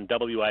weekend on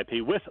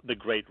WIP with the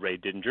great Ray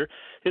Didinger.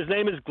 His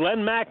name is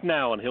Glenn Mack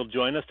now, and he'll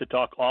join us to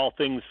talk all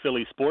things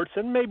Philly sports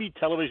and maybe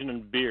television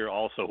and beer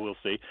also, we'll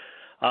see.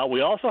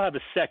 We also have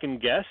a second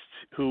guest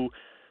who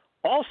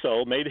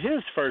also made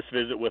his first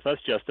visit with us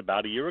just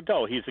about a year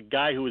ago. He's a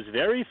guy who is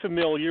very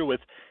familiar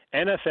with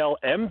NFL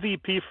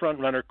MVP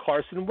frontrunner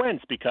Carson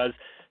Wentz because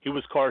he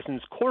was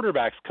Carson's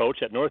quarterbacks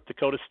coach at North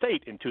Dakota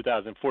State in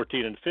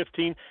 2014 and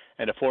 15,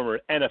 and a former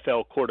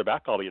NFL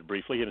quarterback, albeit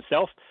briefly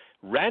himself,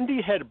 Randy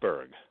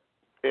Hedberg.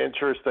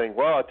 Interesting.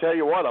 Well, I'll tell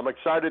you what, I'm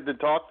excited to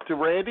talk to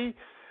Randy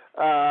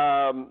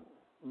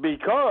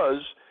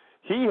because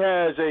he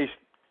has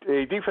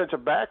a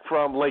defensive back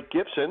from Lake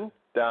Gibson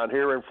down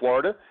here in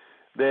Florida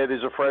that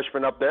is a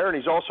freshman up there, and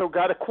he's also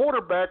got a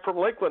quarterback from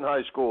Lakeland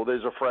High School that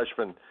is a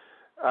freshman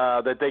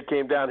that they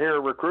came down here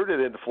and recruited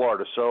into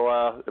Florida.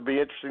 So it'd be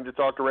interesting to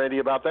talk to Randy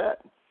about that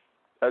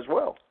as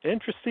well.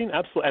 Interesting,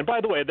 absolutely. And by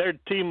the way, their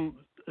team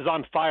is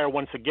on fire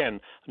once again,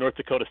 North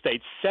Dakota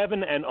State,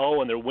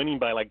 7-0, and they're winning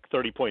by like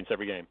 30 points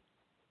every game.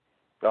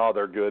 Oh,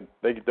 they're good.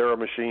 They're a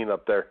machine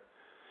up there.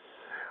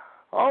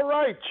 All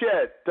right,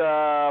 Chet,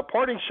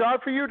 parting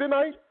shot for you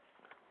tonight?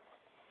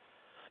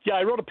 Yeah,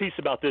 I wrote a piece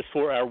about this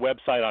for our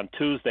website on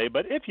Tuesday,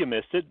 but if you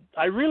missed it,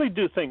 I really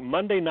do think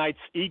Monday night's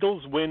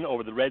Eagles win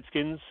over the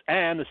Redskins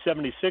and the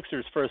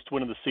 76ers' first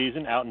win of the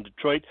season out in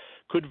Detroit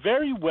could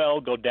very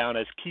well go down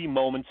as key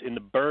moments in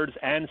the Birds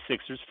and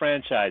Sixers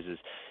franchises.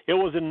 It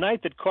was a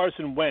night that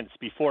Carson Wentz,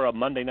 before a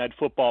Monday Night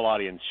Football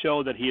audience,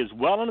 showed that he is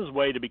well on his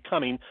way to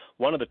becoming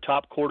one of the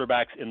top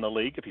quarterbacks in the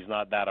league, if he's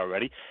not that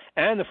already,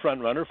 and the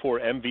front-runner for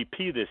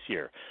MVP this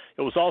year.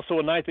 It was also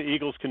a night the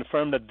Eagles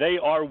confirmed that they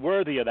are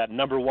worthy of that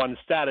number one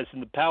status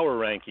in the power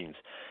rankings.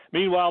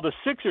 Meanwhile, the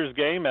Sixers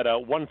game at a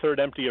one-third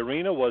empty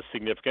arena was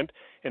significant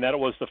in that it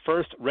was the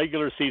first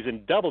regular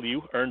season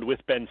W earned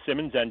with Ben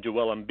Simmons and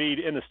Joel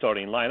Embiid in the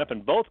starting lineup,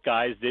 and both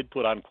guys did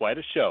put on quite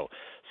a show.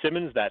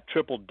 Simmons, that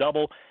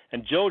triple-double,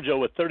 and JoJo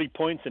with 30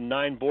 points and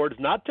 9 boards,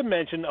 not to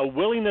mention a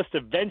willingness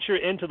to venture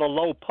into the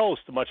low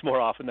post much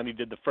more often than he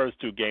did the first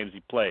 2 games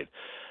he played.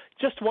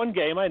 Just one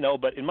game, I know,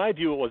 but in my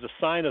view, it was a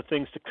sign of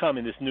things to come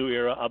in this new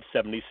era of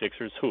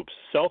 76ers hoops.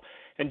 So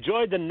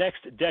enjoy the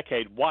next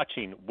decade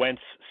watching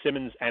Wentz,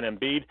 Simmons, and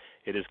Embiid.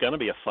 It is going to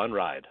be a fun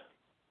ride.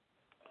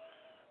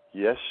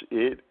 Yes,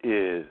 it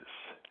is.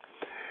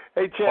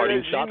 Hey, Chad, parting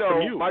as shot you know,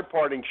 from you. my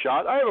parting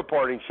shot. I have a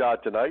parting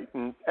shot tonight,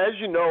 and as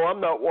you know, I'm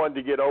not one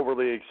to get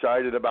overly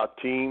excited about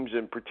teams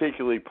and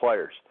particularly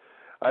players.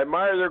 I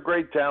admire their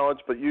great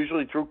talents, but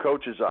usually through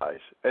coaches' eyes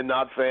and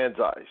not fans'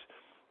 eyes.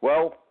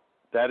 Well,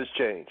 that has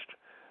changed.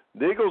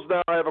 The Eagles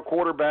now have a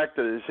quarterback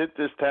that has hit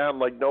this town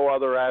like no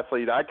other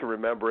athlete I can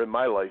remember in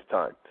my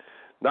lifetime.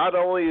 Not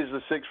only is the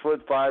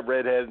 6'5"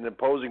 redhead an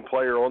imposing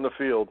player on the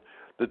field,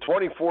 the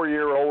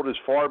 24-year-old is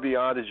far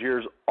beyond his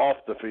years off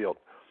the field.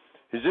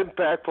 His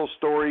impactful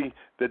story,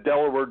 The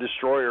Delaware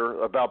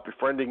Destroyer, about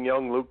befriending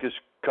young Lucas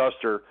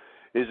Custer,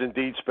 is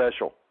indeed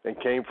special and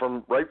came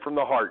right from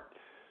the heart.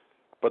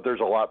 But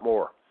there's a lot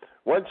more.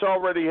 Wentz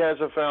already has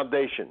a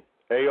foundation,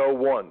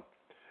 AO1.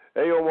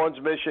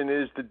 AO1's mission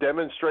is to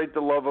demonstrate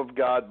the love of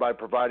God by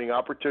providing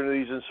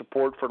opportunities and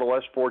support for the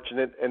less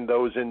fortunate and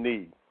those in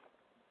need.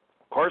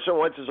 Carson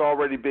Wentz is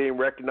already being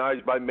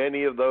recognized by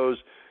many of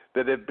those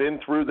that have been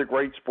through the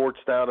great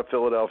sports town of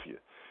Philadelphia.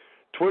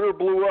 Twitter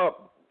blew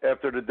up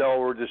after the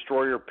Delaware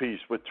Destroyer piece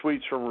with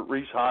tweets from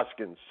Reese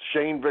Hoskins,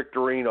 Shane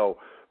Victorino,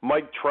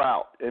 Mike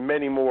Trout, and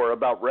many more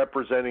about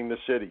representing the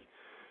city.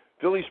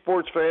 Philly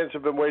sports fans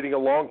have been waiting a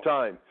long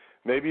time,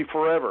 maybe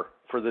forever,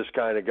 for this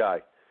kind of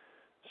guy.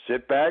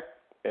 Sit back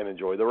and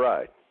enjoy the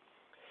ride.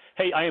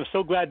 Hey, I am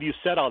so glad you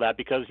said all that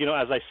because, you know,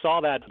 as I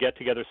saw that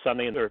get-together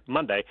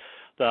Monday,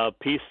 the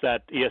piece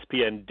that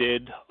ESPN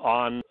did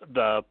on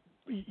the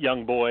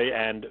young boy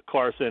and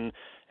Carson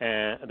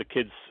and the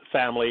kid's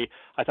family,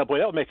 I thought, boy,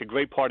 that would make a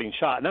great parting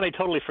shot. And then I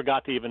totally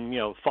forgot to even,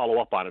 follow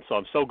up on it. So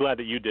I'm so glad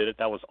that you did it.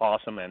 That was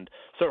awesome and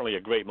certainly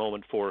a great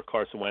moment for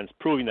Carson Wentz,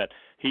 proving that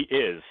he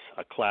is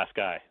a class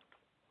guy.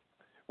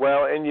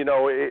 Well, and,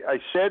 I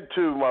said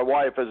to my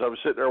wife as I was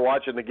sitting there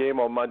watching the game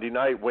on Monday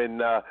night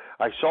when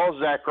I saw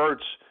Zach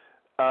Ertz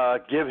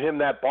give him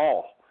that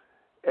ball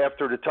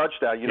after the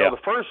touchdown.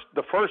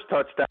 The first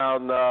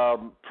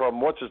touchdown from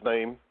what's his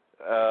name,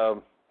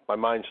 my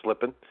mind's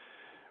slipping,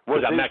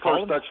 was his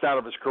first touchdown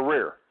of his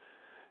career.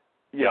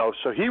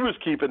 So he was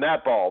keeping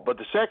that ball. But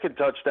the second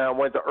touchdown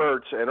went to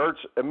Ertz, and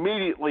Ertz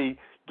immediately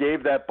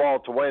gave that ball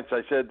to Wentz.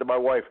 I said to my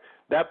wife,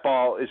 that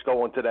ball is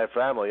going to that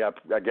family. I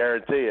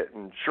guarantee it.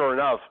 And sure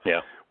enough,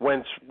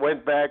 Wentz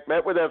went back,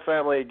 met with that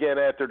family again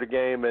after the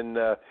game. And,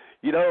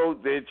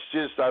 it's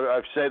just,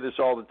 I've said this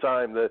all the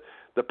time, the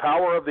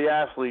power of the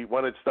athlete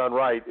when it's done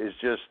right is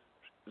just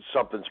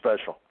something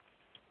special.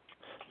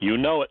 You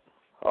know it.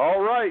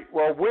 All right.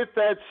 Well, with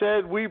that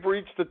said, we've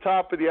reached the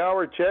top of the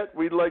hour, Chet.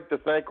 We'd like to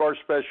thank our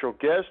special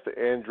guest,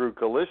 Andrew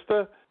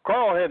Kalista,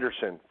 Carl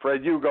Henderson,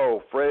 Fred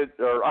Hugo,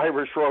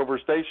 Irish Rover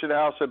Station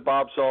House, and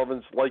Bob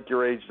Sullivan's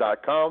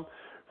LikeYourAge.com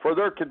for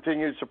their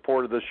continued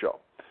support of the show.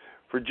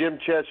 For Jim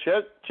Chet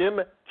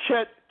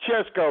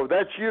Chesko,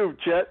 that's you,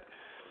 Chet.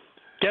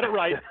 Get it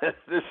right.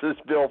 This is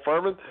Bill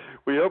Furman.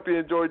 We hope you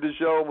enjoyed the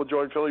show, and we'll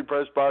join Philly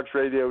Pressbox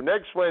Radio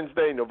next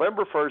Wednesday,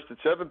 November 1st at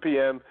 7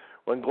 p.m.,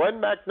 when Glenn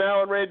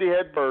McNow and Randy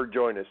Hedberg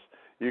join us.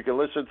 You can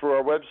listen through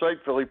our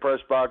website,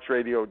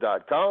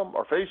 PhillyPressboxRadio.com,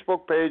 our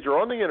Facebook page, or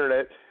on the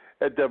Internet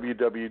at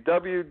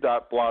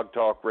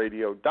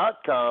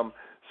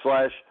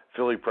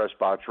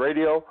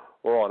www.blogtalkradio.com/PhillyPressboxRadio,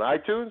 or on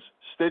iTunes,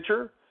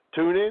 Stitcher,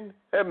 TuneIn,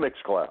 and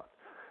Mixcloud.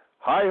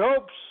 High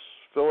hopes,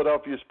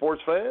 Philadelphia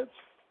sports fans.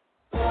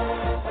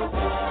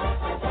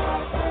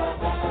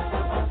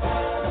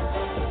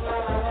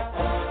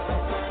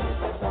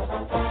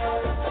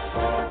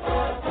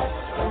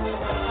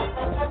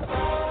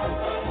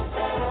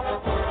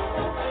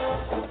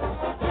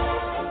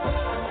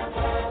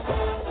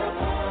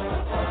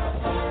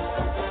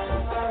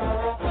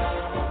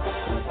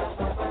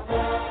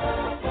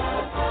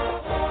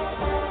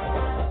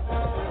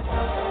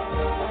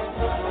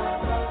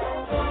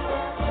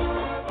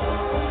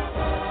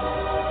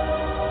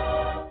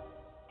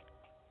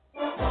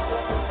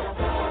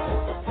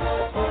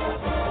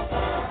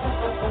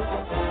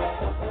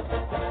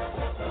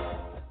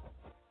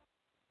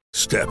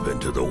 Step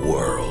into the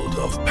world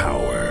of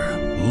power,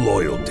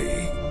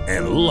 loyalty,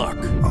 and luck.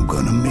 I'm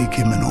gonna make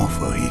him an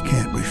offer he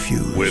can't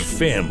refuse. With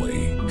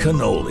family,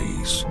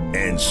 cannolis,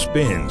 and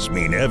spins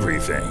mean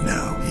everything.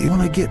 Now, you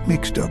wanna get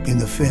mixed up in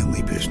the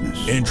family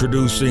business.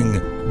 Introducing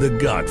The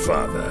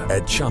Godfather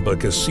at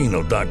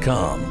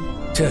ChumbaCasino.com.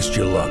 Test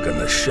your luck in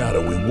the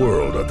shadowy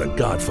world of The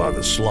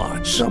Godfather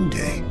slot.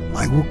 Someday,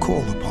 I will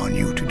call upon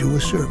you to do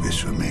a service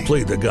for me.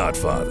 Play The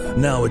Godfather,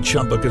 now at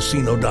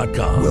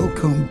ChumbaCasino.com.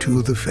 Welcome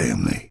to the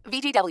family.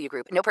 VGW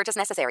Group. No purchase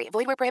necessary.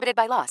 Void where prohibited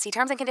by law. See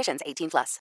terms and conditions. 18+.